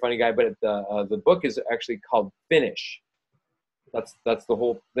very funny guy, but the book is actually called Finish. That's the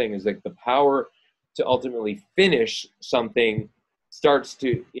whole thing, is like the power to ultimately finish something starts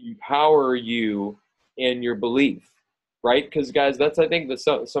to empower you in your belief, right? Because guys, I think that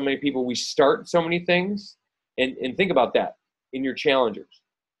so many people, we start so many things, and think about that in your challengers.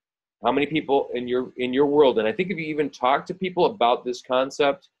 How many people in your world, and I think if you even talk to people about this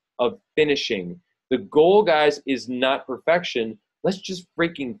concept of finishing, the goal, guys, is not perfection. Let's just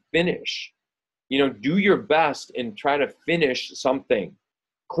freaking finish. Do your best and try to finish something.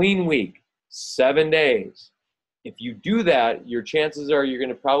 Clean week, 7 days. If you do that, your chances are you're going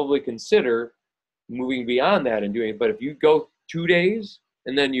to probably consider moving beyond that and doing it. But if you go 2 days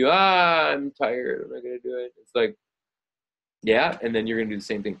and then I'm tired, I'm not going to do it. It's like, yeah, and then you're going to do the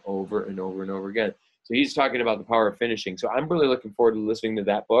same thing over and over and over again. So he's talking about the power of finishing. So I'm really looking forward to listening to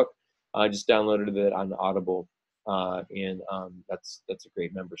that book. I just downloaded it on Audible, and that's a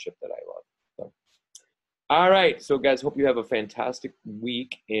great membership that I love. So, all right, so guys, hope you have a fantastic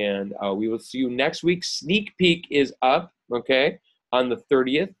week, and we will see you next week. Sneak peek is up, okay, on the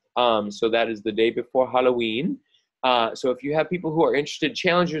 30th. So that is the day before Halloween. So if you have people who are interested,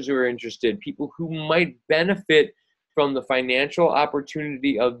 challengers who are interested, people who might benefit from the financial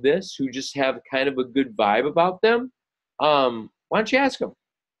opportunity of this, who just have kind of a good vibe about them, why don't you ask them?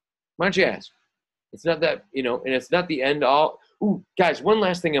 Why don't you ask? It's not that, and it's not the end all. Ooh, guys, one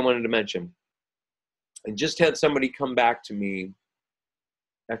last thing I wanted to mention. I just had somebody come back to me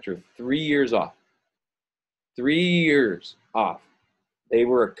after 3 years off. 3 years off. They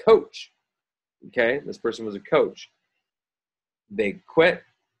were a coach. Okay, this person was a coach. They quit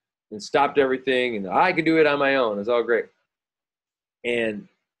and stopped everything, and I could do it on my own. It's all great. And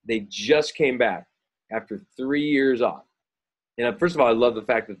they just came back after 3 years off. And first of all, I love the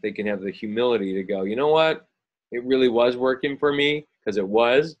fact that they can have the humility to go, you know what? It really was working for me, because it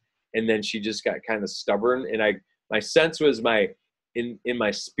was. And then she just got kind of stubborn. And my sense was in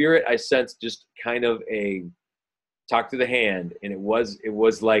my spirit, I sensed just kind of a talk to the hand. And it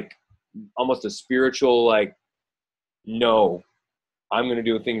was like almost a spiritual, like, no, I'm going to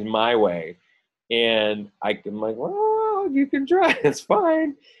do things my way. And I'm like, well, you can try. It's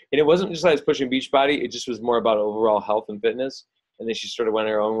fine. And it wasn't just like I was pushing Beachbody. It just was more about overall health and fitness. And then she started went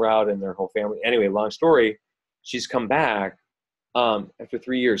her own route and their whole family. Anyway, long story, she's come back after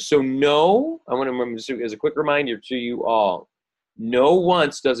 3 years. So no, I want to remember, as a quick reminder to you all, no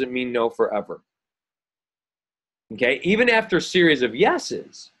once doesn't mean no forever. Okay, even after a series of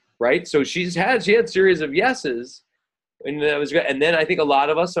yeses, right? So she had series of yeses, and that was good. And then I think a lot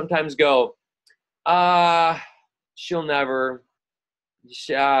of us sometimes go, she'll never,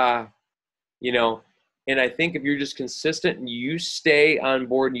 you know. And I think if you're just consistent and you stay on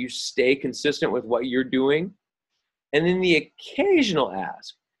board and you stay consistent with what you're doing, and then the occasional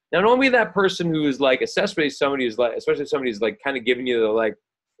ask. Now, don't be that person who is like, especially somebody who's like kind of giving you the like,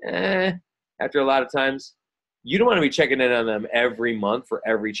 after a lot of times. You don't want to be checking in on them every month for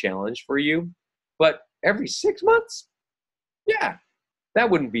every challenge for you, but every 6 months, yeah, that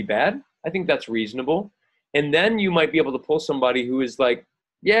wouldn't be bad. I think that's reasonable. And then you might be able to pull somebody who is like,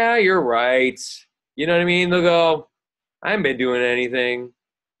 yeah, you're right. You know what I mean? They'll go, I haven't been doing anything.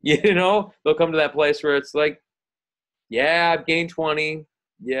 You know, they'll come to that place where it's like, yeah, I've gained 20.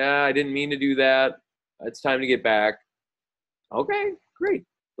 Yeah, I didn't mean to do that. It's time to get back. Okay, great.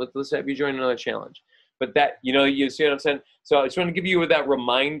 Let's have you join another challenge. But that, you know, you see what I'm saying? So I just want to give you that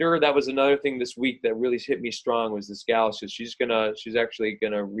reminder. That was another thing this week that really hit me strong was this gal. So she's actually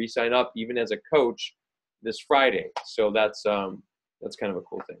gonna re-sign up even as a coach this Friday. So that's kind of a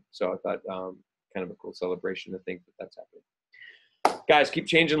cool thing. So I thought kind of a cool celebration to think that that's happening. Guys, keep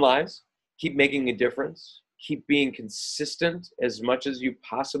changing lives. Keep making a difference. Keep being consistent as much as you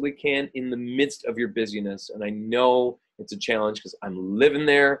possibly can in the midst of your busyness. And I know it's a challenge because I'm living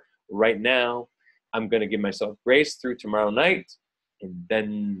there right now. I'm going to give myself grace through tomorrow night, and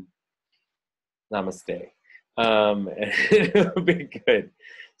then namaste. It'll be good.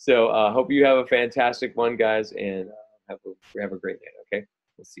 So hope you have a fantastic one, guys, and have a great night, okay?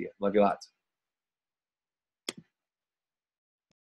 We'll see you. Love you lots.